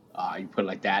PG-13. You put it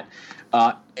like that.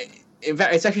 In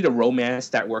fact, it's actually the romance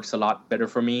that works a lot better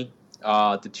for me.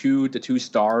 The two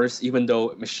stars, even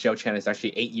though Michelle Chen is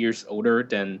actually 8 years older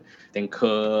than Ke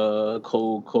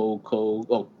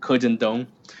Zhendong,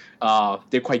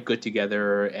 they're quite good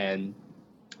together, and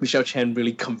Michelle Chen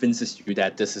really convinces you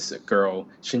that this is a girl,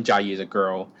 Shin Jia is a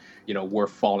girl,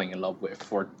 worth falling in love with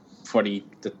for the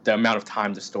amount of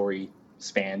time the story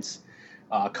spans,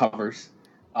 covers.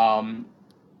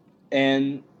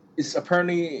 And it's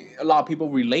apparently a lot of people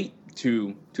relate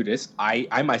to this.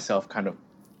 I myself kind of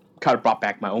brought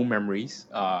back my own memories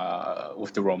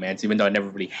with the romance, even though I never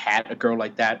really had a girl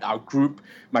like that.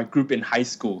 My group in high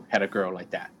school had a girl like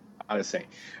that, I would say.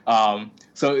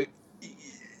 So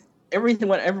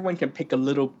everyone can pick a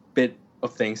little bit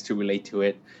of things to relate to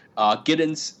it.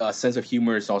 Gideon's sense of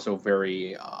humor is also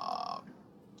very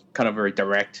very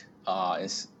direct, in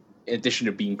addition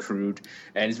to being crude,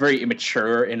 and it's very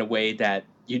immature in a way that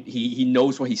he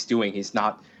knows what he's doing. He's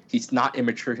not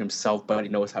immature himself, but he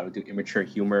knows how to do immature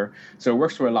humor. So it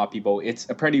works for a lot of people. It's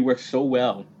apparently works so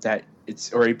well that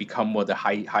it's already become one of the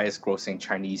highest grossing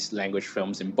Chinese language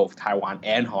films in both Taiwan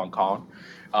and Hong Kong.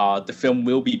 The film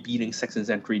will be beating Sex and the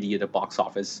City 3D at the box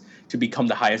office to become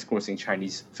the highest grossing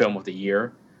Chinese film of the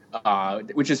year,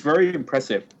 which is very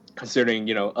impressive considering,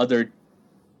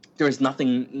 there's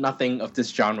nothing of this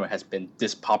genre has been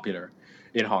this popular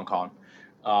in Hong Kong.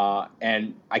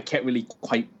 And I can't really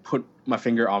quite put my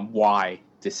finger on why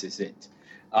this is it.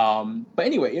 But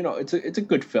anyway, it's a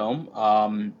good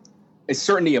film. It's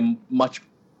certainly a much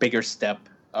bigger step,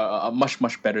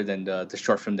 much better than the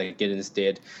short film that Giddens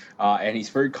did. And he's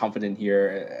very confident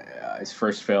here, his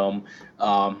first film.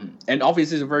 And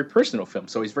obviously it's a very personal film,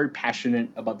 so he's very passionate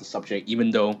about the subject, even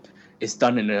though it's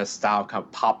done in a style of kind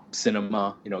of pop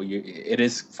cinema. It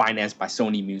is financed by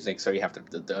Sony Music, so you have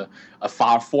a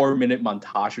 4-minute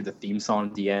montage with the theme song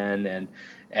at the end,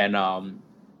 and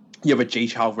you have a Jay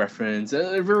Chou reference,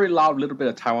 a very loud little bit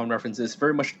of Taiwan references. It's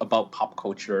very much about pop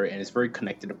culture, and it's very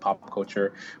connected to pop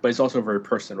culture, but it's also a very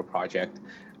personal project.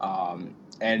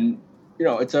 And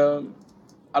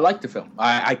I like the film.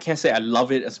 I can't say I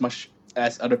love it as much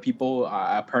as other people.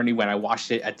 Apparently, when I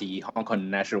watched it at the Hong Kong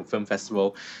International Film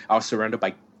Festival, I was surrounded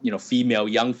by young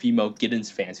female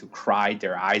Giddens fans who cried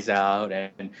their eyes out,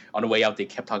 and on the way out they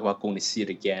kept talking about going to see it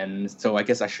again. So I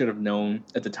guess I should have known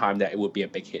at the time that it would be a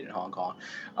big hit in Hong Kong.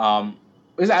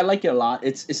 Because I like it a lot.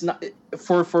 It's not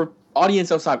for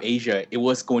audience outside of Asia. It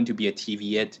was going to be a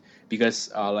TV hit because,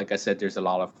 like I said, there's a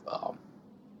lot of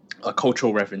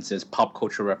cultural references, pop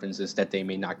culture references that they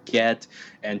may not get,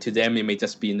 and to them it may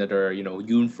just be another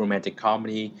youth romantic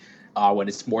comedy, when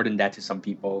it's more than that to some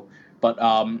people. But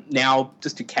now,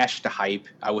 just to catch the hype,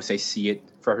 I would say see it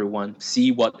for everyone,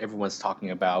 see what everyone's talking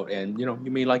about, and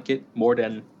you may like it more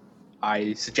than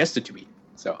I suggested to be.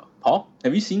 So, Paul,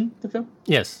 have you seen the film?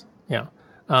 Yes, yeah,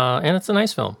 and it's a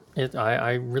nice film.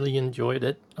 I really enjoyed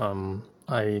it.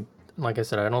 Like I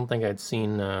said, I don't think I'd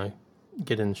seen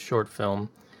Giddens' short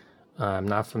film. I'm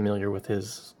not familiar with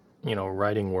his,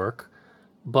 writing work,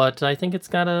 but I think it's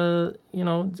got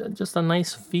just a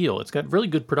nice feel. It's got really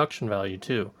good production value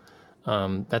too.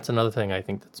 That's another thing I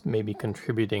think that's maybe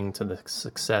contributing to the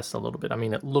success a little bit. I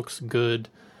mean, it looks good.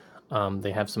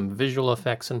 They have some visual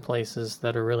effects in places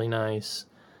that are really nice,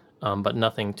 but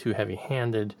nothing too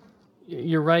heavy-handed.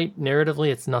 You're right,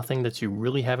 narratively, it's nothing that you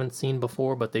really haven't seen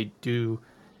before, but they do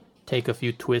take a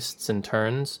few twists and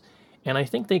turns. And I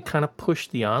think they kind of push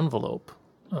the envelope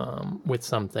with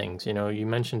some things. You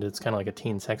mentioned it's kind of like a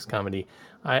teen sex comedy.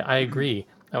 I agree.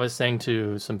 I was saying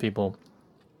to some people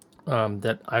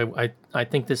that I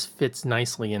think this fits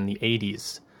nicely in the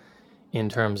 80s in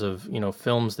terms of,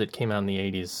 films that came out in the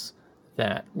 80s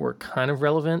that were kind of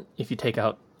relevant if you take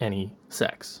out any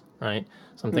sex, right?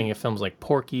 So I'm thinking of films like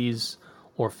Porky's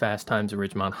or Fast Times at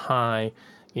Ridgemont High.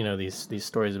 These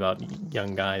stories about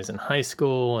young guys in high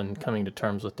school and coming to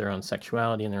terms with their own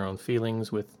sexuality and their own feelings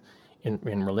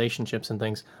in relationships and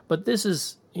things. But this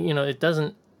is,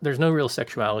 there's no real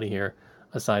sexuality here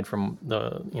aside from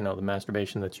the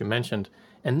masturbation that you mentioned.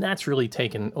 And that's really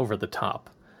taken over the top.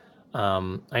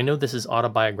 I know this is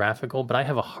autobiographical, but I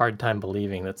have a hard time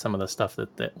believing that some of the stuff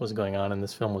that was going on in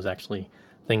this film was actually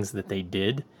things that they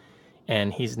did.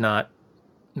 And he's not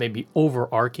maybe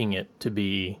overarching it to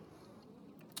be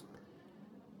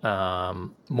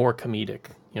more comedic.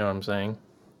 You know what I'm saying?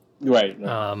 Right.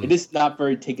 It is not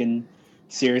very taken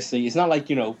seriously. It's not like,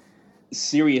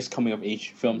 serious coming of age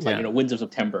films like, Winds of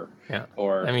September. Yeah.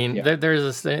 Or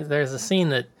there's a scene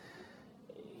that,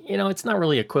 it's not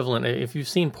really equivalent. If you've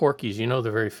seen Porky's, they're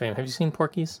very famous. Have you seen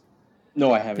Porky's?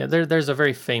 No, I haven't. Yeah, there's a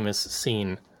very famous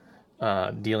scene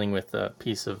dealing with a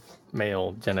piece of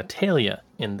male genitalia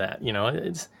in that.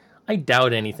 I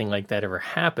doubt anything like that ever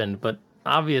happened, but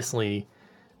obviously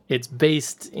it's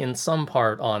based in some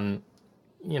part on,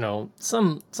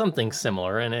 something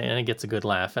similar, and it gets a good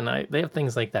laugh. And they have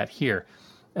things like that here.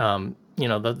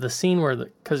 the scene where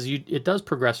because it does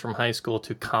progress from high school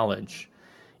to college,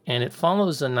 and it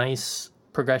follows a nice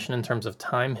progression in terms of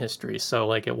time history. So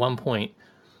like at one point,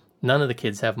 none of the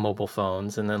kids have mobile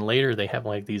phones, and then later they have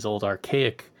like these old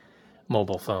archaic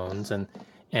mobile phones, and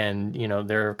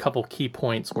there are a couple key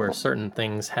points where certain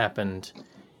things happened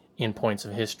in points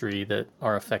of history that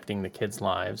are affecting the kids'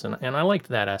 lives, and I liked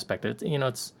that aspect.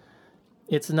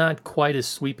 It's not quite as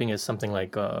sweeping as something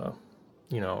like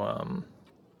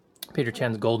Peter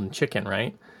Chan's Golden Chicken,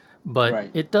 right? But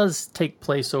it does take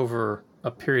place over a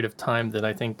period of time that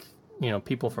I think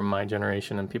people from my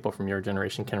generation and people from your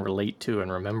generation can relate to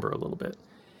and remember a little bit.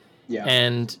 Yeah,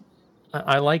 and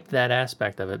I liked that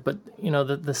aspect of it. But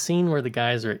the scene where the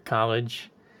guys are at college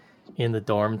in the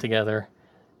dorm together,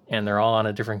 and they're all on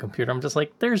a different computer. I'm just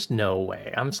like, there's no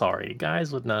way. I'm sorry.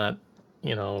 Guys would not,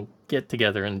 get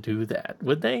together and do that,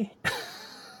 would they?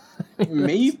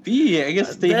 Maybe. I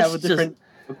guess they have a different...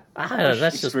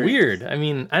 that's just weird. I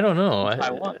mean, I don't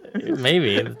know.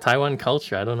 Maybe. The Taiwan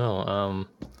culture, I don't know.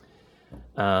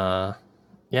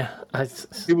 Yeah.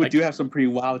 People do have some pretty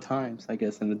wild times, I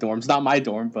guess, in the dorms. Not my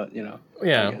dorm, but, Yeah.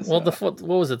 Guess, well, what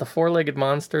was it? The four-legged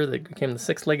monster that became the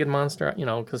six-legged monster?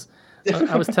 Because...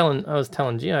 I was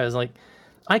telling Gia, I was like,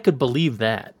 I could believe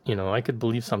that, I could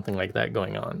believe something like that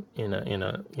going on in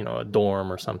a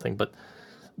dorm or something. But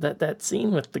that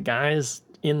scene with the guys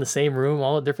in the same room,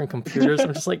 all the different computers,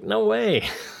 I'm just like, no way,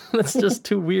 that's just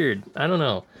too weird. I don't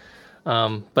know.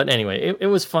 But anyway, it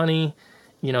was funny.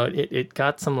 It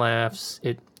got some laughs.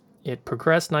 It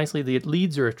progressed nicely. The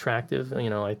leads are attractive.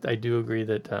 I do agree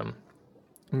that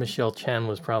Michelle Chen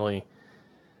was probably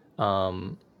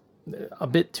a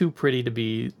bit too pretty to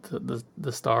be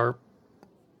the star,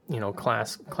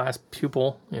 class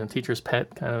pupil, teacher's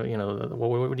pet, kind of,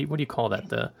 what do you call that?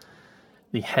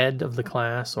 The head of the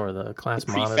class or the class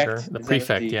monitor, the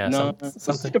prefect, yeah,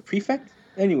 something. The prefect,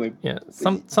 anyway. Yeah,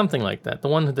 something like that. The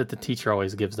one that the teacher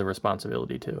always gives the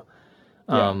responsibility to.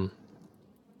 But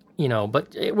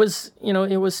it was,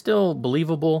 it was still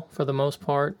believable for the most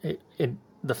part.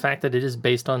 The fact that it is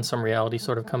based on some reality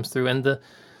sort of comes through, and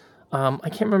I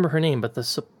can't remember her name, but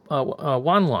the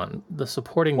Wan, the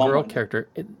supporting girl character,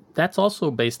 that's also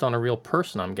based on a real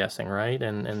person, I'm guessing, right?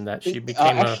 And that she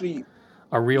became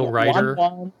a real writer.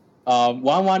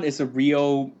 Wan is a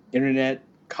real internet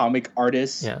comic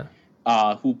artist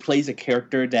who plays a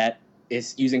character that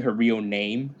is using her real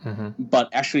name, but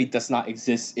actually does not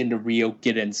exist in the real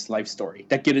Giddens life story.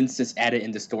 That Giddens is added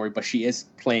in the story, but she is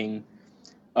playing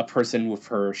a person with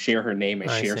her name and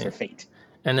shares her fate.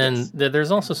 And then there's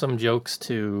also some jokes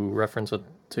to reference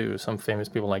to some famous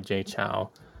people like Jay Chou.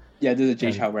 Yeah, there's a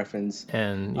Jay Chou reference.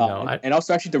 And and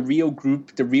also actually the real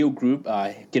group,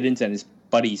 Giddens and his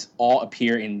buddies all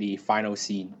appear in the final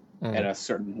scene at a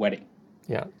certain wedding.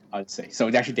 Yeah, I'd say. So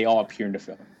actually, they all appear in the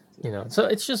film. So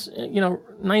it's just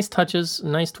nice touches,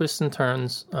 nice twists and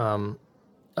turns.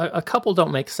 A couple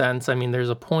don't make sense. I mean, there's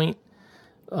a point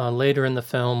later in the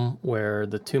film where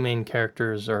the two main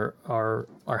characters are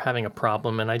having a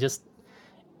problem, and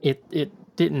it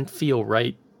didn't feel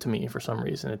right to me for some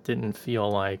reason. It didn't feel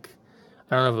like,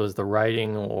 I don't know if it was the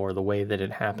writing or the way that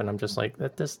it happened. I'm just like,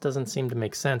 this doesn't seem to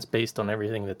make sense based on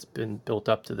everything that's been built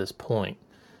up to this point.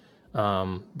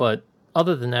 But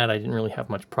other than that, I didn't really have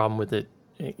much problem with it.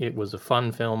 It was a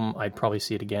fun film. I'd probably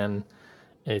see it again.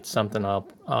 It's something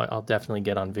I'll definitely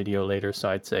get on video later. So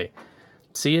I'd say,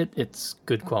 see it. It's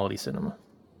good quality cinema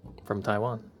from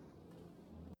Taiwan.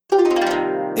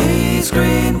 East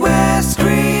Screen, West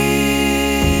Screen.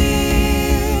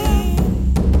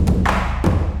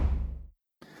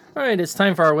 All right, it's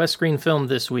time for our West Screen film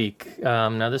this week.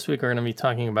 Now, this week we're going to be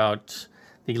talking about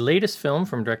the latest film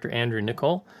from director Andrew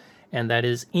Niccol, and that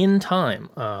is In Time,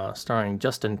 starring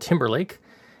Justin Timberlake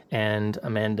and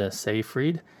Amanda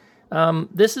Seyfried.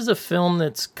 This is a film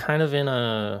that's kind of in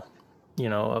a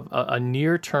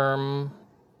near-term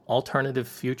alternative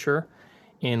future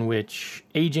in which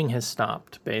aging has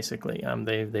stopped, basically.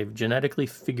 They've genetically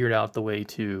figured out the way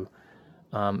to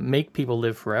make people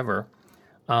live forever.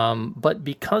 But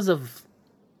because of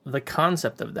the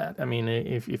concept of that, I mean,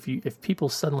 if people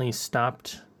suddenly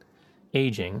stopped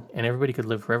aging and everybody could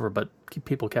live forever, but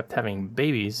people kept having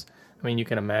babies, I mean, you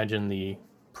can imagine the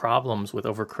problems with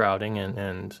overcrowding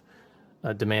and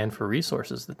demand for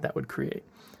resources that would create.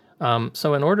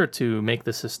 So in order to make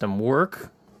the system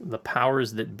work, the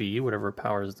powers that be, whatever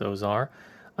powers those are,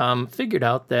 figured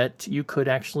out that you could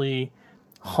actually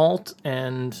halt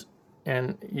and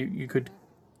you could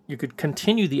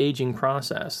continue the aging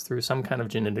process through some kind of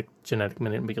genetic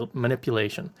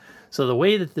manipulation. So the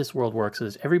way that this world works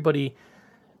is everybody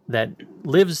that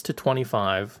lives to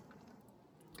 25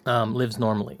 lives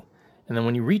normally. And then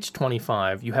when you reach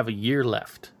 25, you have a year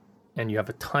left, and you have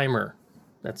a timer.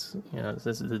 That's,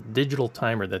 this is a digital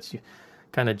timer that's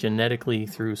kind of genetically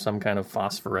through some kind of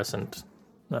phosphorescent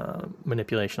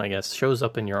manipulation, I guess, shows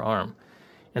up in your arm.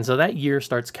 And so that year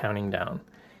starts counting down.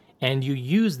 And you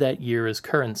use that year as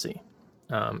currency.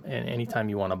 And anytime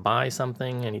you want to buy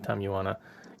something, anytime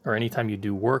you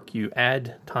do work, you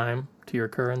add time to your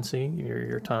currency,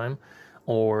 your time.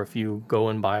 Or if you go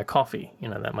and buy a coffee,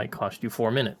 that might cost you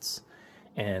 4 minutes.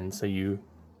 And so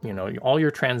all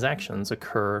your transactions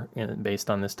occur based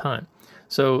on this time.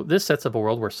 So this sets up a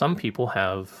world where some people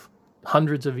have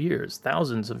hundreds of years,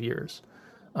 thousands of years,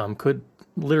 could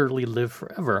literally live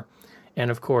forever. And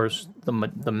of course, the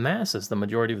masses, the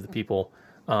majority of the people,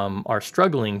 are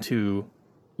struggling to,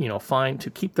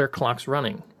 to keep their clocks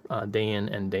running day in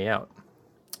and day out.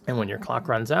 And when your clock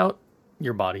runs out,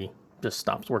 your body just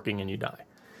stops working and you die.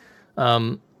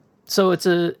 So it's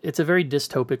a very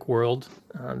dystopic world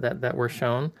that we're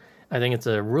shown. I think it's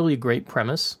a really great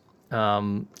premise.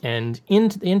 And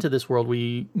into this world,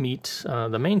 we meet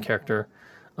the main character,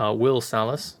 Will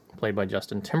Salas, played by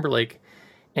Justin Timberlake,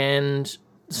 and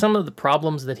some of the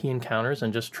problems that he encounters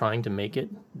and just trying to make it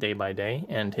day by day,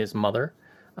 and his mother,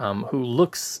 who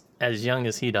looks as young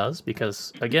as he does,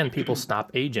 because again, people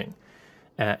stop aging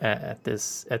at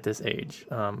this age,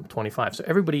 25. So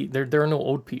everybody, there are no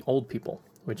old people,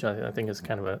 which I think is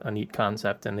kind of a neat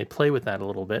concept, and they play with that a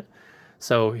little bit.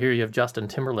 So here you have Justin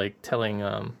Timberlake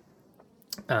telling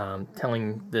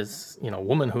this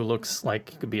woman who looks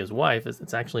like could be his wife,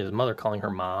 it's actually his mother, calling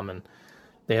her mom, and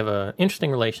they have an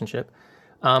interesting relationship.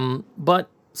 But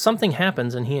something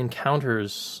happens, and he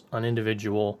encounters an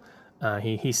individual.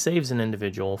 He saves an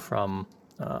individual from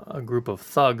a group of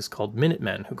thugs called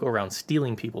Minutemen who go around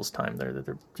stealing people's time.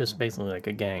 They're just basically like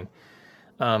a gang.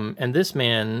 And this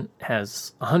man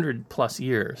has 100+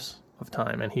 years of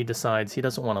time, and he decides he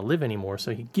doesn't want to live anymore,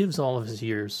 so he gives all of his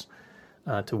years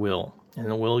to Will.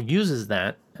 And Will uses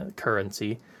that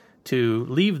currency to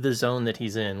leave the zone that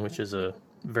he's in, which is a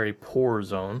very poor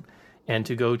zone, and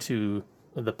to go to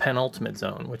the penultimate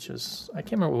zone, which is, I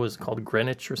can't remember what it was called,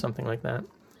 Greenwich or something like that.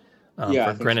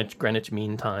 For Greenwich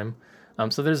Mean Time.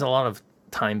 So there's a lot of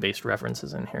time-based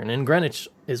references in here. And in Greenwich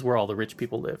is where all the rich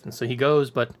people live. And so he goes,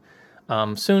 but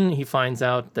soon he finds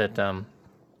out that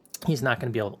he's not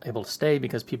going to be able to stay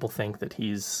because people think that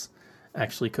he's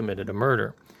actually committed a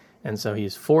murder. And so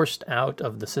he's forced out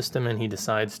of the system, and he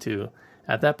decides to,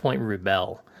 at that point,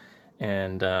 rebel.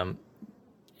 And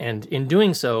in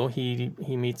doing so, he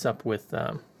meets up with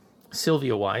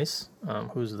Sylvia Weiss,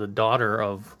 who's the daughter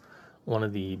of one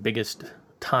of the biggest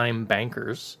time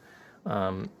bankers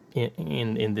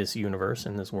in this universe,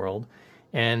 in this world.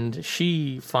 And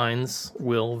she finds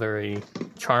Will very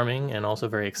charming and also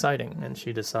very exciting. And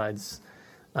she decides,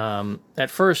 at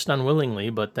first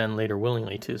unwillingly, but then later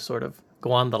willingly, to sort of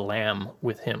go on the lam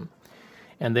with him.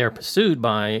 And they're pursued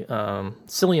by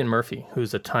Cillian Murphy,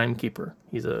 who's a timekeeper.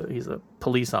 He's a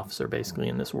police officer, basically,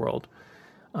 in this world.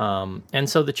 And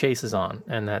so the chase is on,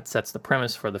 and that sets the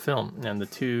premise for the film. And the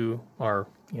two are,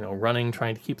 running,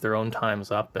 trying to keep their own times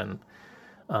up, and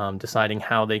deciding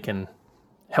how they can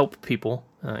help people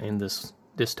in this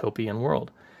dystopian world.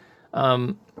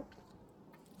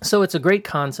 So it's a great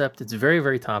concept. It's very,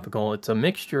 very topical. It's a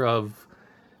mixture of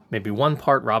maybe one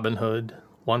part Robin Hood,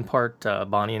 one part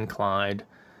Bonnie and Clyde,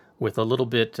 with a little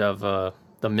bit of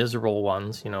the miserable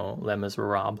ones, Les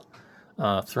Miserables,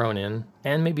 thrown in,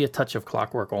 and maybe a touch of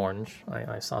Clockwork Orange.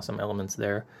 I saw some elements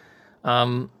there.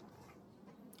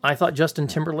 I thought Justin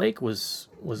Timberlake was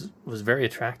very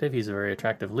attractive. He's a very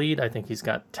attractive lead. I think he's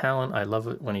got talent. I love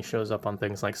it when he shows up on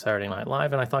things like Saturday Night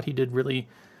Live, and I thought he did really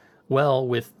well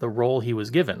with the role he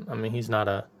was given. I mean, he's not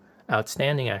a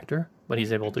outstanding actor, but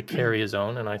he's able to carry his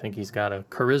own, and I think he's got a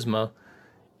charisma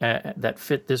that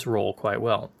fit this role quite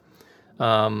well.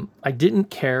 I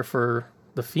didn't care for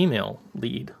the female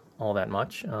lead all that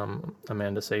much,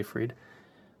 Amanda Seyfried.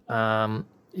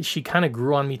 She kind of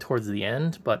grew on me towards the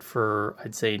end, but for,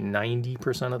 I'd say,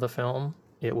 90% of the film,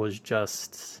 she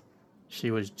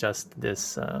was just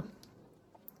this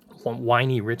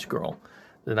whiny rich girl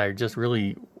that I just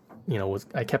really,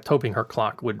 I kept hoping her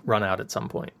clock would run out at some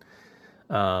point.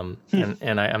 And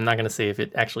I'm not going to say if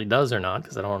it actually does or not,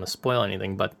 because I don't want to spoil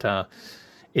anything, but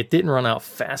it didn't run out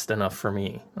fast enough for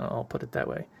me. I'll put it that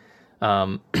way.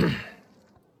 So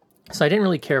I didn't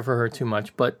really care for her too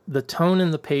much, but the tone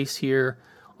and the pace here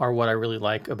are what I really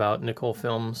like about Nicole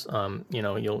films.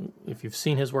 If you've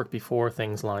seen his work before,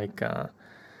 things like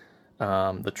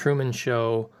The Truman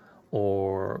Show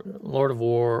or Lord of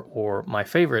War, or my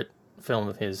favorite film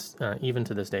of his, even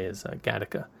to this day, is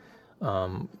Gattaca.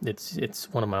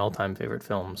 It's one of my all-time favorite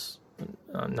films,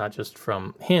 not just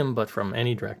from him, but from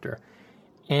any director.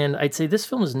 And I'd say this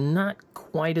film is not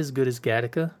quite as good as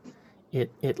Gattaca.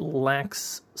 It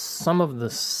lacks some of the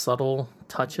subtle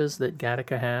touches that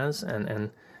Gattaca has,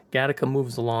 and Gattaca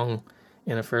moves along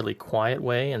in a fairly quiet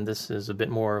way, and this is a bit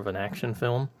more of an action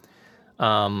film.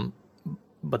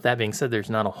 But that being said, there's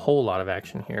not a whole lot of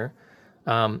action here.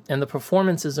 And the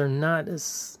performances are not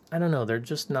as, I don't know, they're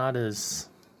just not as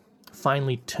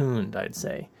finely tuned, I'd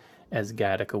say, as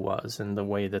Gattaca was, and the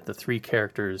way that the three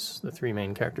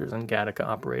main characters in Gattaca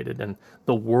operated, and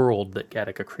the world that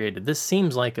Gattaca created. This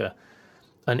seems like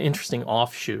an interesting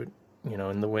offshoot,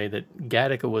 in the way that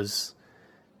Gattaca was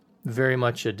very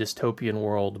much a dystopian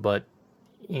world, but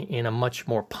in a much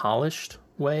more polished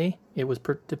way it was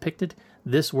depicted.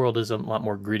 This world is a lot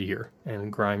more grittier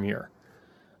and grimier.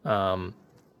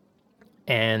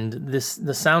 And the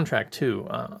soundtrack too.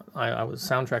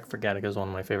 Soundtrack for Gattaca is one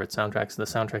of my favorite soundtracks. The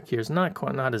soundtrack here is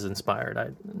not as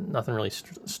inspired. Nothing really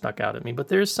stuck out at me, but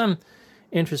there's some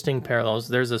interesting parallels.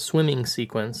 There's a swimming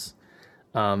sequence,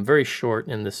 very short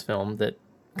in this film, that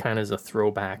kind of is a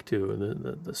throwback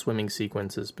to the swimming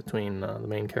sequences between the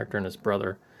main character and his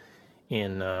brother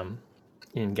in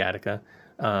Gattaca.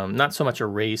 Not so much a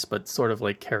race, but sort of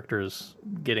like characters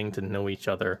getting to know each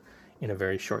other in a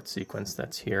very short sequence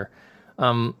that's here.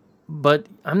 But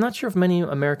I'm not sure if many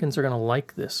Americans are going to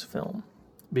like this film,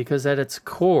 because at its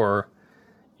core,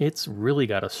 it's really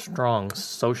got a strong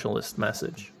socialist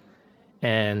message.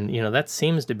 And, that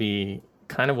seems to be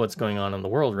kind of what's going on in the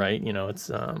world, right? It's,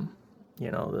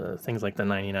 the things like the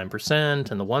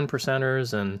 99% and the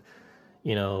 1%ers, and,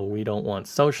 we don't want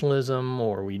socialism,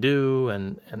 or we do.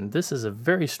 And this is a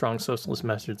very strong socialist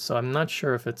message. So I'm not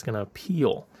sure if it's going to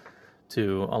appeal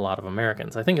to a lot of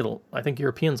Americans. I think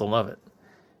Europeans will love it,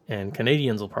 and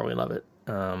Canadians will probably love it.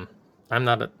 I'm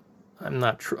not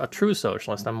a true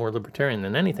socialist. I'm more libertarian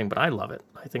than anything, but I love it.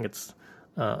 I think it's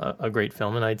a great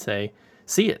film, and I'd say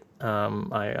see it.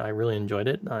 I really enjoyed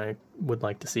it. I would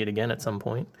like to see it again at some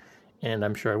point, and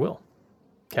I'm sure I will.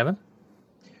 Kevin?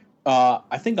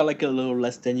 I think I like it a little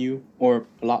less than you, or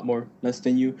a lot more less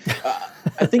than you.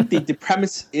 I think the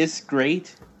premise is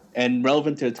great and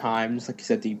relevant to the times. Like you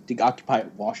said, the Occupy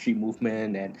Wall Street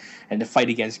movement and the fight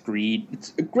against greed.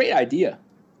 It's a great idea.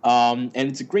 And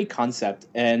it's a great concept.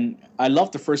 And I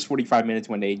love the first 45 minutes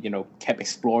when they, kept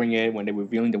exploring it, when they were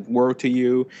revealing the world to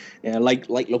you. And I like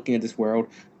looking at this world.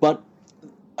 But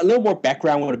a little more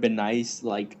background would have been nice.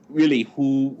 Like, really,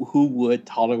 who would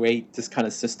tolerate this kind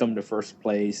of system in the first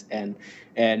place? And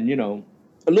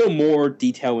a little more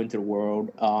detail into the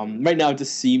world. Right now, it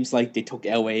just seems like they took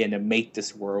LA and then made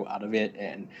this world out of it,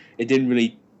 and it didn't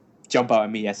really jump out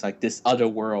at me as like this other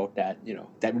world that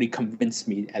that really convinced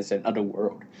me as an other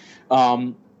world.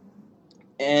 And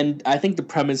I think the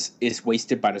premise is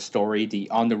wasted by the story. The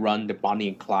on the run, the Bonnie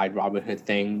and Clyde Robin Hood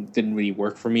thing didn't really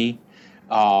work for me.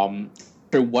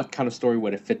 What kind of story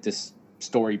would have fit this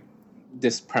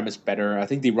premise better? I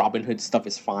think the Robin Hood stuff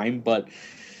is fine, but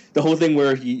the whole thing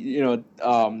where he,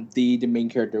 the main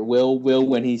character Will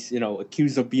when he's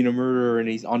accused of being a murderer and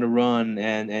he's on the run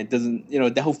and it doesn't,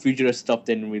 the whole fugitive stuff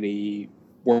didn't really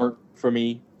work for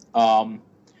me.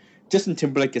 Justin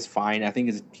Timberlake is fine. I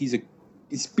think he's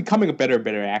becoming a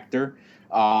better actor.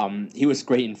 He was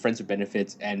great in Friends with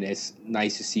Benefits, and it's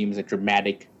nice to see him as a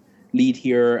dramatic lead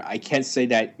here. I can't say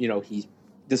that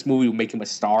this movie will make him a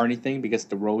star or anything, because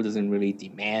the role doesn't really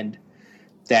demand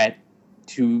that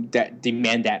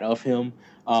of him,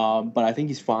 but I think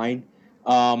he's fine.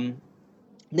 And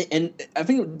I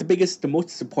think the most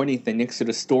disappointing thing next to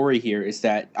the story here is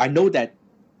that I know that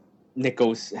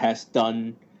Nichols has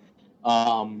done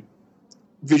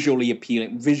visually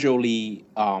appealing,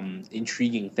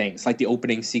 intriguing things, like the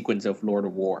opening sequence of Lord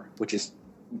of War, which is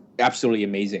absolutely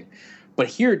amazing. But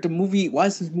here, why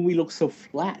does this movie look so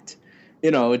flat?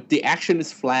 The action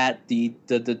is flat, the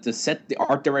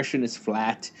art direction is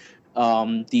flat.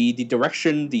 The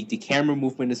direction, the camera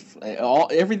movement is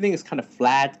everything is kind of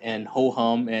flat and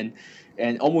ho-hum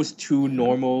and almost too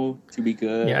normal to be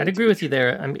good. Yeah, I'd agree with you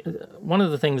there. I mean, one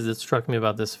of the things that struck me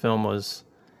about this film was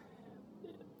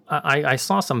I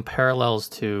saw some parallels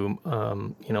to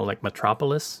like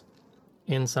Metropolis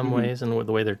in some ways, and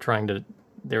the way they're trying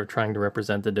to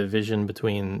represent the division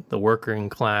between the working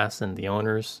class and the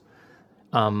owners.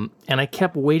 And I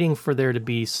kept waiting for there to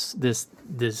be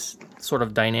this sort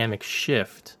of dynamic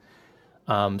shift.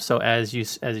 So as you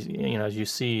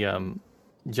see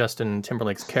Justin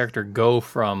Timberlake's character go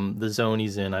from the zone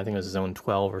he's in, I think it was zone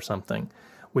 12 or something,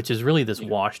 which is really this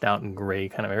washed out and gray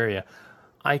kind of area.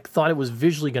 I thought it was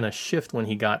visually going to shift when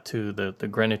he got to the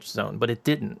Greenwich zone, but it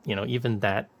didn't. Even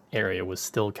that area was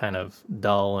still kind of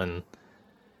dull, and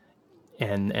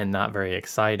and not very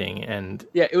exciting. And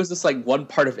yeah, it was just like one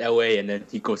part of LA, and then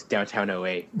he goes downtown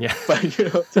LA. Yeah, but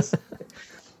just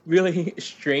really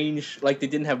strange. Like they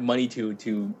didn't have money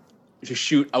to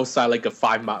shoot outside like a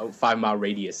 5 mile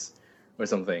radius or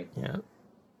something. Yeah.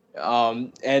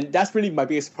 And that's really my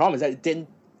biggest problem, is that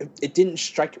it didn't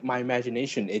strike my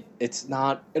imagination. It's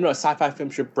not, a sci-fi film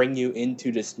should bring you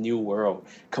into this new world,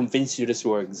 convince you this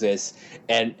world exists,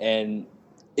 and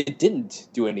it didn't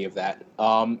do any of that.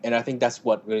 And I think that's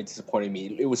what really disappointed me.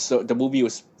 The movie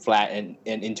was flat, and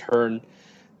in turn,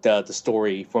 the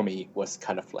story for me was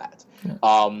kind of flat. Yeah.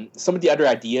 Some of the other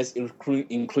ideas,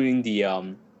 including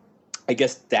the I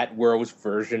guess that world's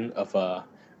version of an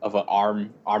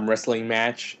arm wrestling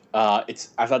match. I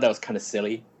thought that was kind of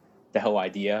silly, the whole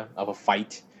idea of a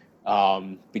fight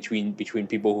between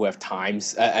people who have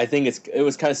times. I think it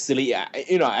was kind of silly.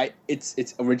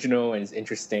 It's original and it's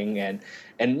interesting, and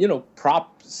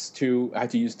props to, I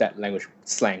have to use that language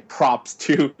slang, props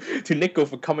to Nico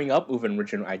for coming up with an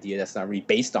original idea that's not really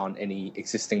based on any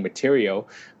existing material,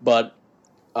 but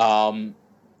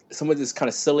some of this is kind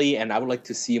of silly, and I would like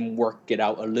to see him work it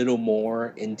out a little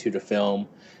more into the film.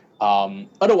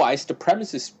 Otherwise, the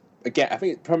premise is, again, I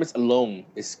think the premise alone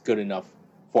is good enough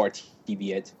for a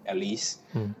TV at least.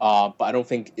 But I don't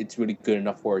think it's really good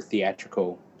enough for a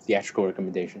theatrical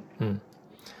recommendation.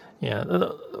 Yeah,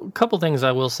 a couple things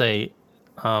I will say.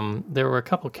 There were a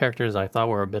couple characters I thought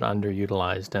were a bit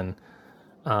underutilized, and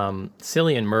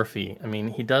Cillian Murphy, I mean,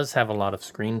 he does have a lot of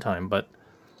screen time, but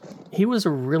he was a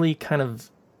really kind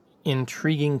of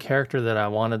intriguing character that I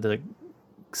wanted to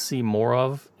see more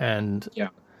of, and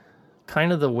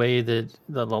kind of the way that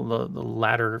the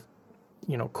latter,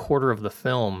 quarter of the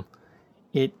film,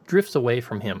 it drifts away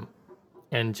from him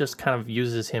and just kind of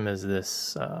uses him as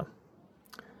this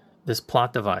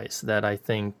plot device that I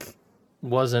think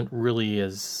wasn't really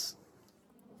it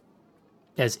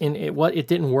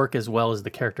didn't work as well as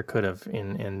the character could have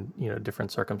in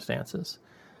different circumstances.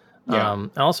 Yeah.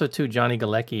 Also, too, Johnny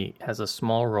Galecki has a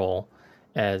small role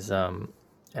as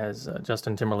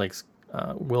Justin Timberlake's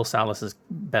Will Salas's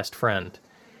best friend.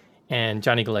 And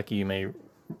Johnny Galecki, you may,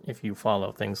 if you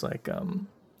follow things like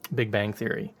Big Bang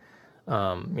Theory,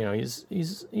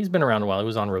 he's been around a while. He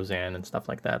was on Roseanne and stuff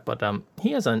like that. But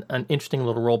he has an interesting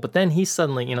little role. But then he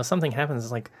suddenly, something happens.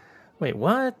 It's like, wait,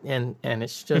 what? And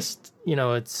it's just,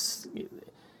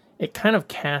 it kind of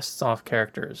casts off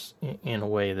characters in a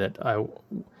way that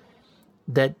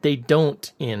they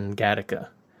don't in Gattaca.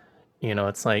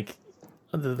 It's like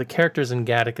the characters in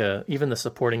Gattaca, even the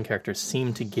supporting characters,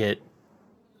 seem to get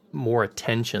more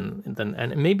attention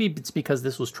and maybe it's because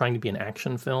this was trying to be an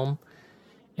action film,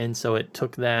 and so it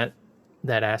took that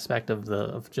aspect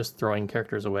of just throwing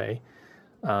characters away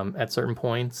at certain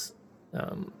points.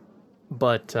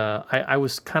 But I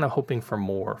was kind of hoping for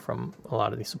more from a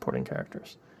lot of these supporting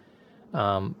characters.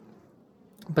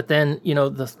 But then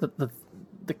the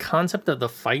concept of the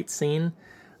fight scene,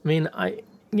 I mean,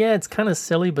 it's kind of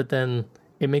silly, but then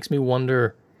it makes me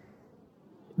wonder,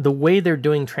 the way they're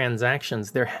doing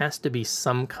transactions, there has to be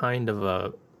some kind of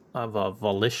a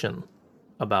volition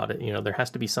about it. There has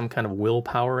to be some kind of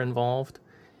willpower involved.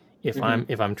 If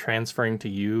I'm transferring to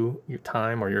you your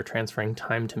time, or you're transferring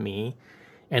time to me,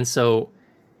 and so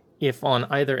if on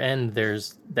either end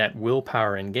there's that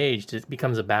willpower engaged, it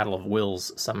becomes a battle of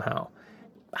wills somehow.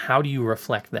 How do you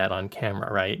reflect that on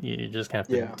camera, right? You just have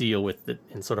to deal with it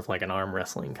in sort of like an arm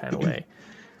wrestling kind of way.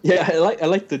 Yeah, I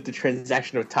like the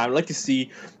transaction of time. I like to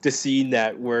see the scene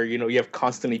that where you have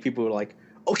constantly people who are like,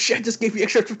 oh shit, I just gave you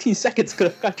extra 15 seconds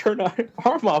because I turned our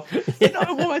arm off. No,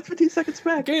 I want my 15 seconds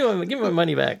back. Give me my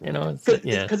money back.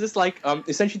 Because it's like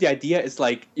essentially the idea is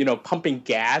like pumping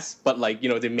gas, but like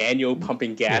the manual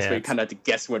pumping gas where you kind of have to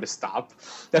guess where to stop.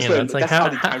 That's it's like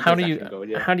how do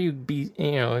you be?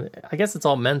 I guess it's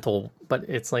all mental, but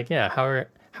it's like how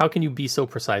can you be so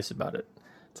precise about it?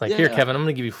 It's like, here, Kevin, I'm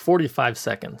going to give you 45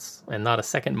 seconds and not a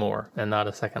second more and not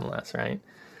a second less, right?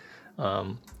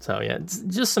 It's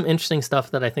just some interesting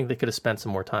stuff that I think they could have spent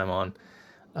some more time on,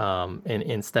 and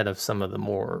instead of some of the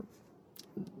more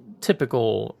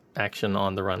typical action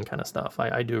on the run kind of stuff.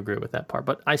 I do agree with that part,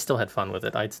 but I still had fun with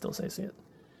it. I'd still say see it.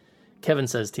 Kevin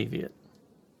says TV it.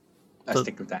 I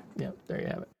stick with that. Yeah, there you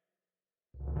have it.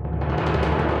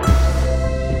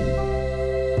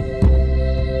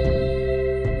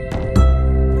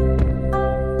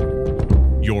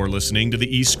 You're listening to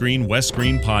the East Screen West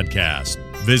Screen podcast.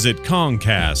 Visit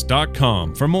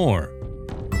Kongcast.com for more.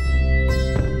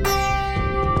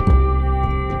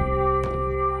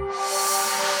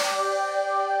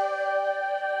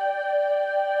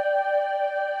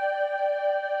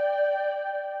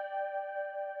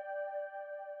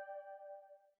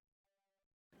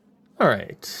 All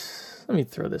right. Let me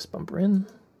throw this bumper in.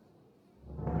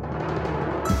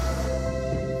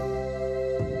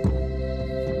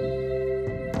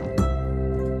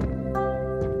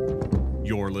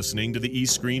 You're listening to the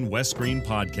East Screen, West Screen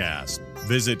podcast.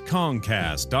 Visit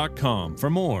Comcast.com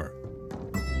for more.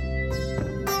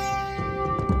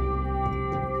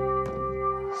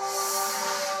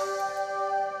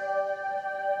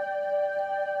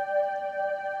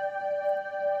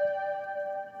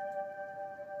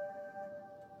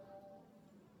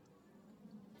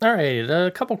 All right,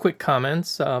 a couple quick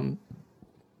comments.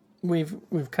 We've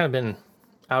kind of been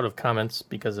out of comments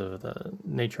because of the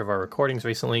nature of our recordings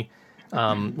recently. We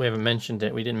haven't mentioned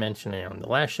it. We didn't mention it on the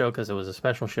last show because it was a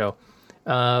special show.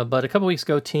 But a couple weeks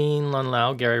ago, Teen Lun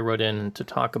Lao, Gary wrote in to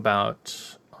talk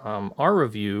about our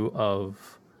review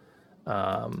of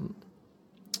Life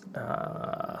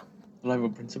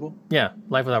Without Principle? Yeah,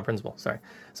 Life Without Principle, sorry.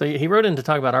 So he wrote in to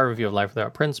talk about our review of Life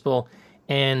Without Principle,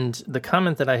 and the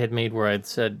comment that I had made where I'd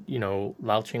said,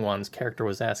 Lao Ching-wan's character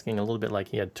was asking a little bit like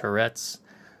he had Tourette's.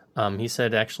 He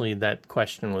said actually that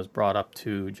question was brought up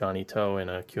to Johnny To in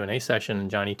a Q&A session, and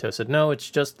Johnny To said, no, it's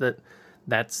just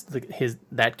that's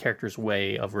that character's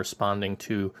way of responding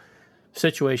to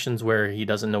situations where he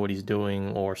doesn't know what he's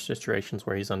doing or situations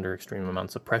where he's under extreme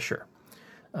amounts of pressure.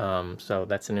 So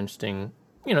that's an interesting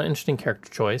character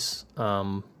choice.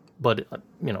 But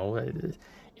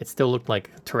it still looked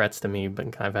like Tourette's to me,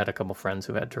 but I've had a couple friends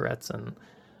who had Tourette's, and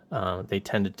they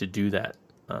tended to do that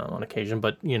on occasion.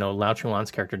 But, Lao Ching-wan's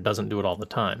character doesn't do it all the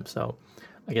time. So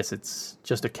I guess it's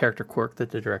just a character quirk that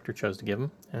the director chose to give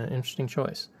him. An interesting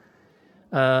choice.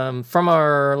 From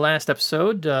our last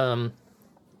episode,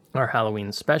 our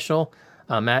Halloween special,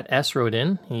 Matt S. wrote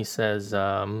in. He says,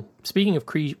 speaking of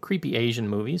creepy Asian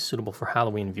movies suitable for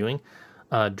Halloween viewing,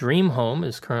 Dream Home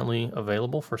is currently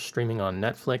available for streaming on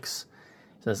Netflix.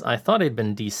 He says, I thought I'd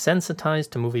been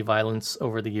desensitized to movie violence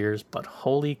over the years, but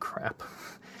holy crap.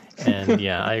 And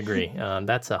yeah, I agree.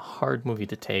 That's a hard movie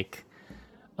to take.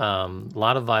 A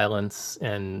lot of violence,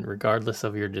 and regardless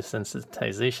of your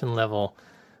desensitization level,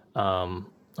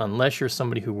 unless you're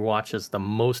somebody who watches the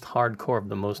most hardcore of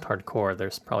the most hardcore,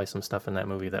 there's probably some stuff in that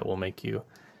movie that will make you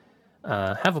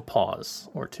have a pause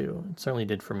or two. It certainly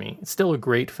did for me. It's still a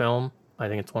great film. I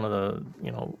think it's one of the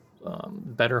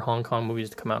better Hong Kong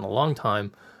movies to come out in a long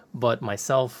time, but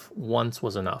myself, once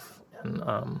was enough, and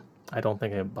I don't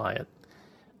think I'd buy it.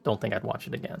 Don't think I'd watch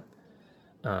it again.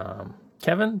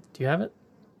 Kevin, do you have it?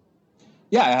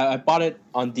 Yeah, I bought it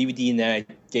on DVD, and then I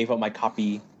gave up my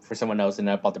copy for someone else, and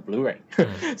I bought the Blu-ray.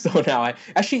 So now I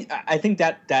think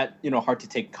that hard to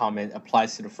take comment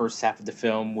applies to the first half of the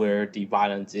film, where the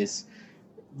violence is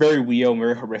very real,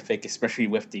 very horrific, especially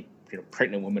with the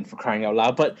pregnant woman, for crying out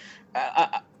loud. But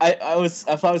I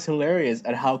thought it was hilarious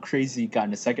at how crazy it got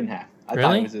in the second half. I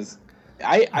thought it was just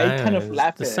I kind of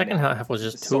laughed. The second half was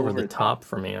just too over the top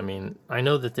for me. I mean, I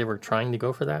know that they were trying to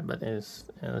go for that, but I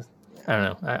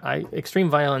don't know. Extreme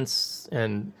violence,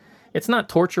 and it's not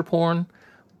torture porn,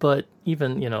 but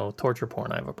even torture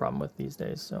porn I have a problem with these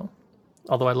days. So,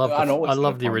 although I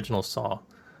love the original Saw.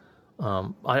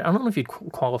 I don't know if you'd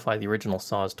qualify the original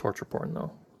Saw as torture porn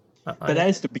though. But that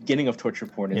is the beginning of torture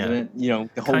porn, isn't it?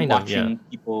 The whole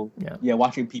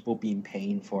watching people be in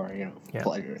pain for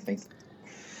pleasure things.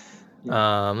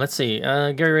 Let's see.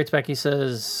 Gary writes back. He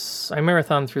says, I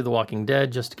marathoned through The Walking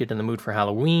Dead just to get in the mood for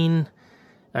Halloween.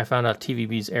 I found out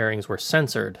TVB's airings were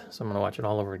censored, so I'm going to watch it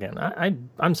all over again.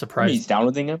 I'm surprised. He's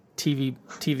downloading it?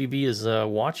 TVB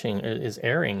is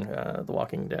airing The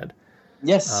Walking Dead.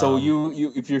 Yes, so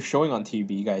you if you're showing on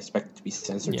TV, you guys expect it to be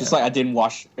censored. Yeah. Just like I didn't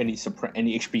watch any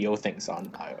HBO things on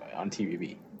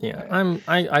TVB. Yeah,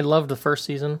 I loved the first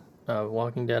season of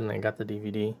Walking Dead, and I got the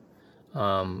DVD.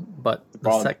 But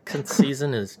the second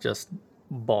season is just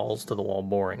balls to the wall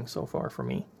boring so far for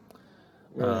me.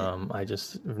 Really? I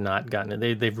just have not gotten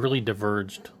it. They've really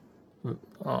diverged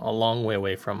a long way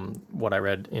away from what I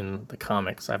read in the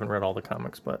comics. I haven't read all the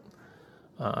comics, but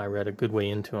I read a good way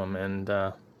into them,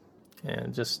 and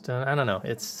just I don't know.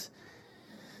 It's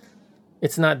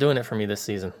not doing it for me this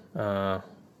season.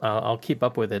 I'll keep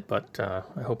up with it, but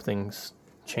I hope things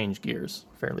change gears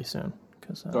fairly soon.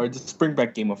 Or just bring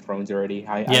back Game of Thrones already.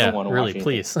 I don't want to watch it.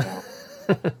 Please.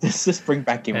 Just bring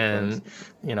back Game of Thrones.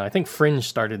 I think Fringe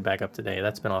started back up today.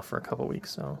 That's been off for a couple weeks,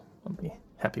 so I'll be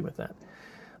happy with that.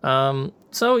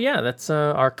 So yeah, that's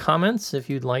our comments.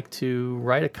 If you'd like to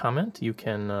write a comment, you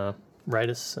can write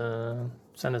us,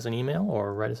 send us an email,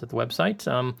 or write us at the website.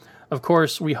 Of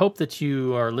course, we hope that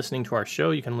you are listening to our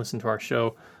show. You can listen to our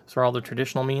show through all the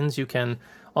traditional means. You can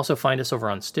also find us over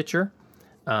on Stitcher,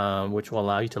 which will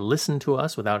allow you to listen to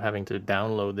us without having to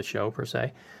download the show per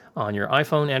se. on your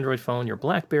iPhone, Android phone, your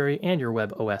BlackBerry, and your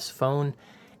WebOS phone,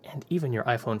 and even your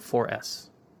iPhone 4S,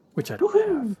 which I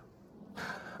don't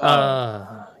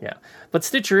have. Yeah. But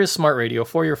Stitcher is smart radio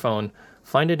for your phone.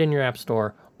 Find it in your app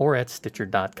store or at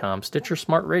Stitcher.com. Stitcher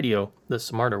Smart Radio, the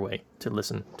smarter way to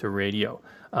listen to radio.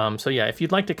 So yeah, if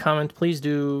you'd like to comment, please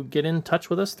do get in touch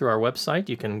with us through our website.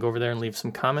 You can go over there and leave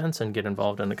some comments and get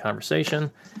involved in the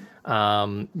conversation.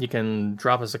 You can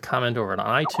drop us a comment over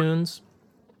on iTunes.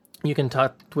 You can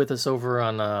talk with us over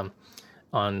on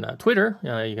Twitter.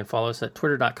 You can follow us at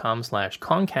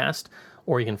twitter.com/Concast,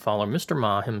 or you can follow Mr.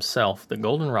 Ma himself, The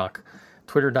Golden Rock,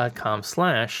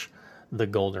 twitter.com/The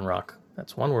Golden Rock.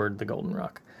 That's one word, The Golden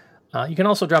Rock. You can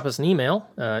also drop us an email.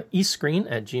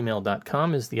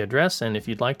 eScreen@gmail.com is the address, and if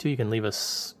you'd like to, you can leave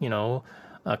us,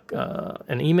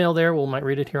 an email there. We might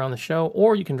read it here on the show,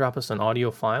 or you can drop us an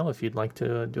audio file if you'd like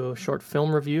to do a short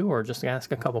film review or just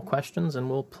ask a couple questions, and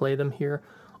we'll play them here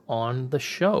on the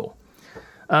show.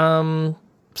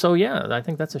 So yeah, I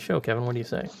think that's a show. Kevin, what do you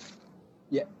say?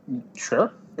 Yeah,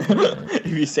 sure. If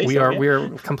you say we are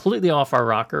completely off our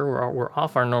rocker. We're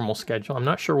off our normal schedule. I'm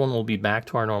not sure when we'll be back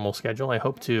to our normal schedule. I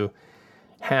hope to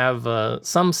have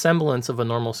some semblance of a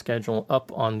normal schedule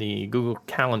up on the Google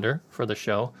Calendar for the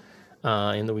show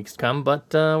in the weeks to come.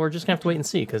 But we're just gonna have to wait and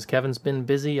see, because Kevin's been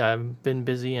busy, I've been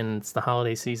busy, and it's the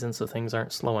holiday season, so things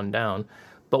aren't slowing down.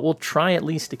 But we'll try at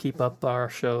least to keep up our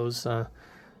shows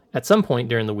at some point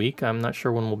during the week. I'm not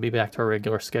sure when we'll be back to our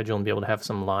regular schedule and be able to have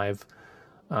some live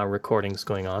recordings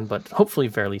going on, but hopefully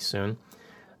fairly soon.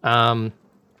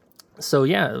 So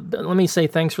yeah, let me say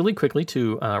thanks really quickly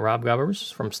to Rob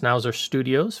Gubbers from Snauzer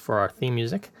Studios for our theme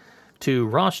music, to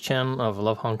Ross Chen of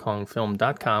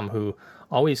LoveHongKongFilm.com, who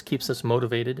always keeps us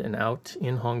motivated and out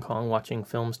in Hong Kong watching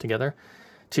films together,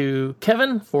 to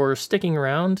Kevin for sticking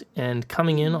around and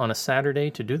coming in on a Saturday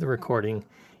to do the recording,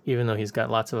 even though he's got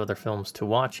lots of other films to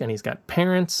watch, and he's got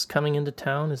parents coming into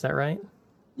town. Is that right?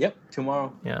 Yep,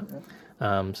 tomorrow. Yeah.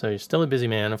 So you're still a busy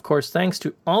man. Of course, thanks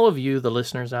to all of you, the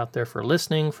listeners out there, for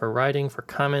listening, for writing, for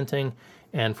commenting,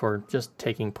 and for just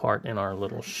taking part in our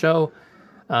little show.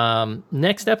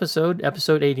 Next episode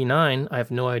 89, I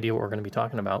have no idea what we're going to be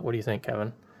talking about. What do you think,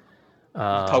 Kevin?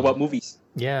 Talk about movies.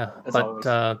 Yeah,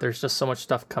 but there's just so much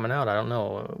stuff coming out. I don't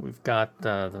know. We've got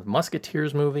the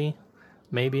Musketeers movie,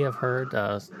 maybe I've heard.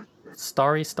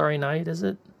 Starry Night, is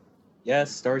it? Yes,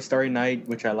 Starry Night,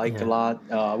 which I liked a lot.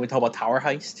 We talk about Tower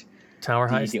Heist.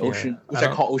 The Ocean, which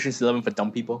I call Ocean's 11 for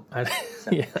dumb people. I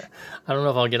don't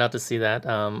know if I'll get out to see that.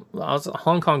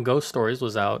 Hong Kong Ghost Stories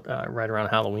was out right around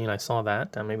Halloween. I saw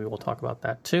that. Maybe we'll talk about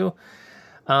that too.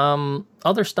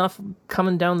 Other stuff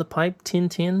coming down the pipe.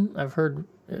 Tintin, I've heard.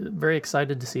 Very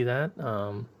excited to see that.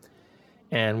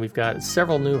 And we've got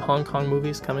several new Hong Kong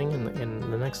movies coming in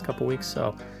the next couple weeks.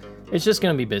 So it's just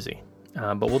going to be busy.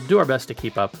 But we'll do our best to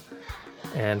keep up.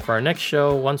 And for our next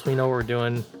show, once we know what we're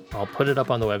doing, I'll put it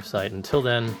up on the website. Until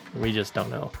then, we just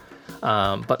don't know.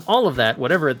 But all of that,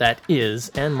 whatever that is,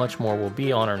 and much more, will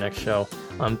be on our next show.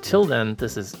 Until then,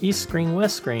 this is East Screen,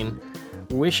 West Screen,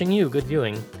 wishing you good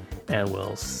viewing, and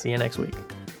we'll see you next week.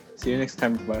 See you next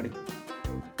time, everybody.